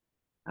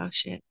 oh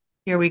shit,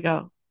 here we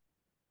go.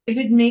 it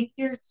would make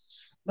your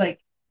like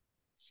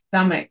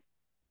stomach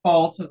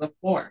fall to the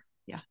floor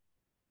Yeah.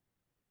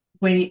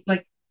 when you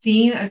like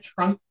seeing a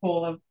trunk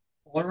full of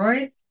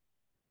Polaroids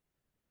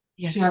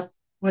Yeah. just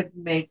would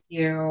make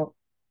you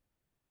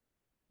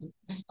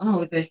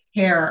oh the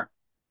hair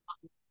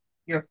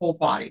your whole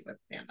body would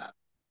stand up.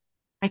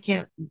 I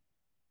can't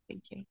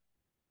thank you.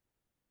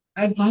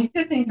 I'd like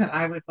to think that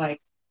I would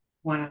like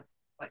want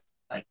to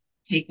like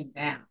take him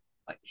down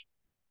like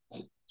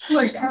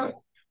like I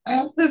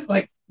have this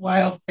like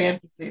wild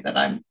fantasy that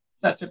I'm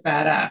such a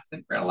badass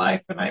in real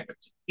life and I would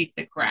just beat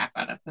the crap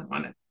out of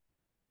someone and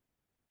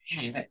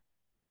have it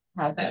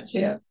had that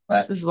chance.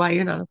 This But is why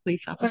you're not a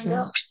police I officer.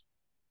 know.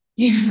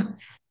 Yeah.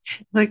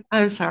 Like,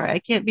 I'm sorry, I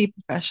can't be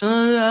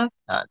professional enough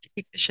not to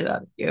kick the shit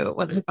out of you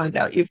when I find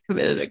out you've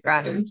committed a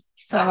crime.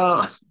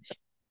 So,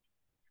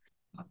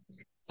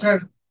 So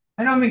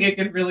I don't think I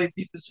could really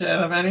beat the shit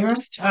out of anyone.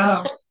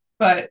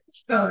 But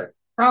still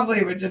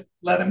probably would just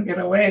let him get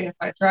away if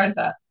I tried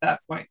that at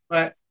that point.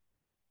 But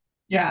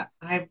yeah,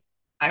 I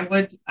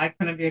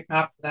couldn't be a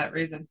cop for that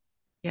reason.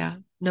 yeah,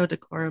 no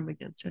decorum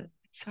against it.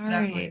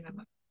 Definitely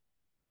Sorry,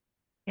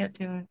 can't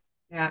do it.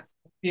 yeah,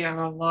 be on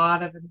a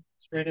lot of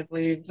administrative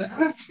leaves.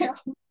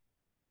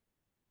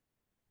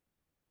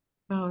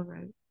 All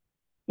right.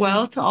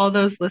 Well, to all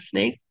those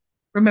listening,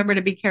 remember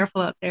to be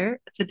careful out there.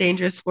 It's a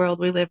dangerous world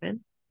we live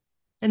in.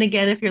 And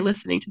again, if you're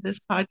listening to this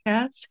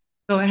podcast,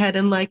 go ahead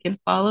and like and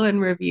follow and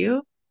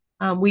review.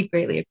 We'd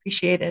greatly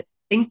appreciate it.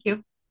 Thank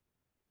you.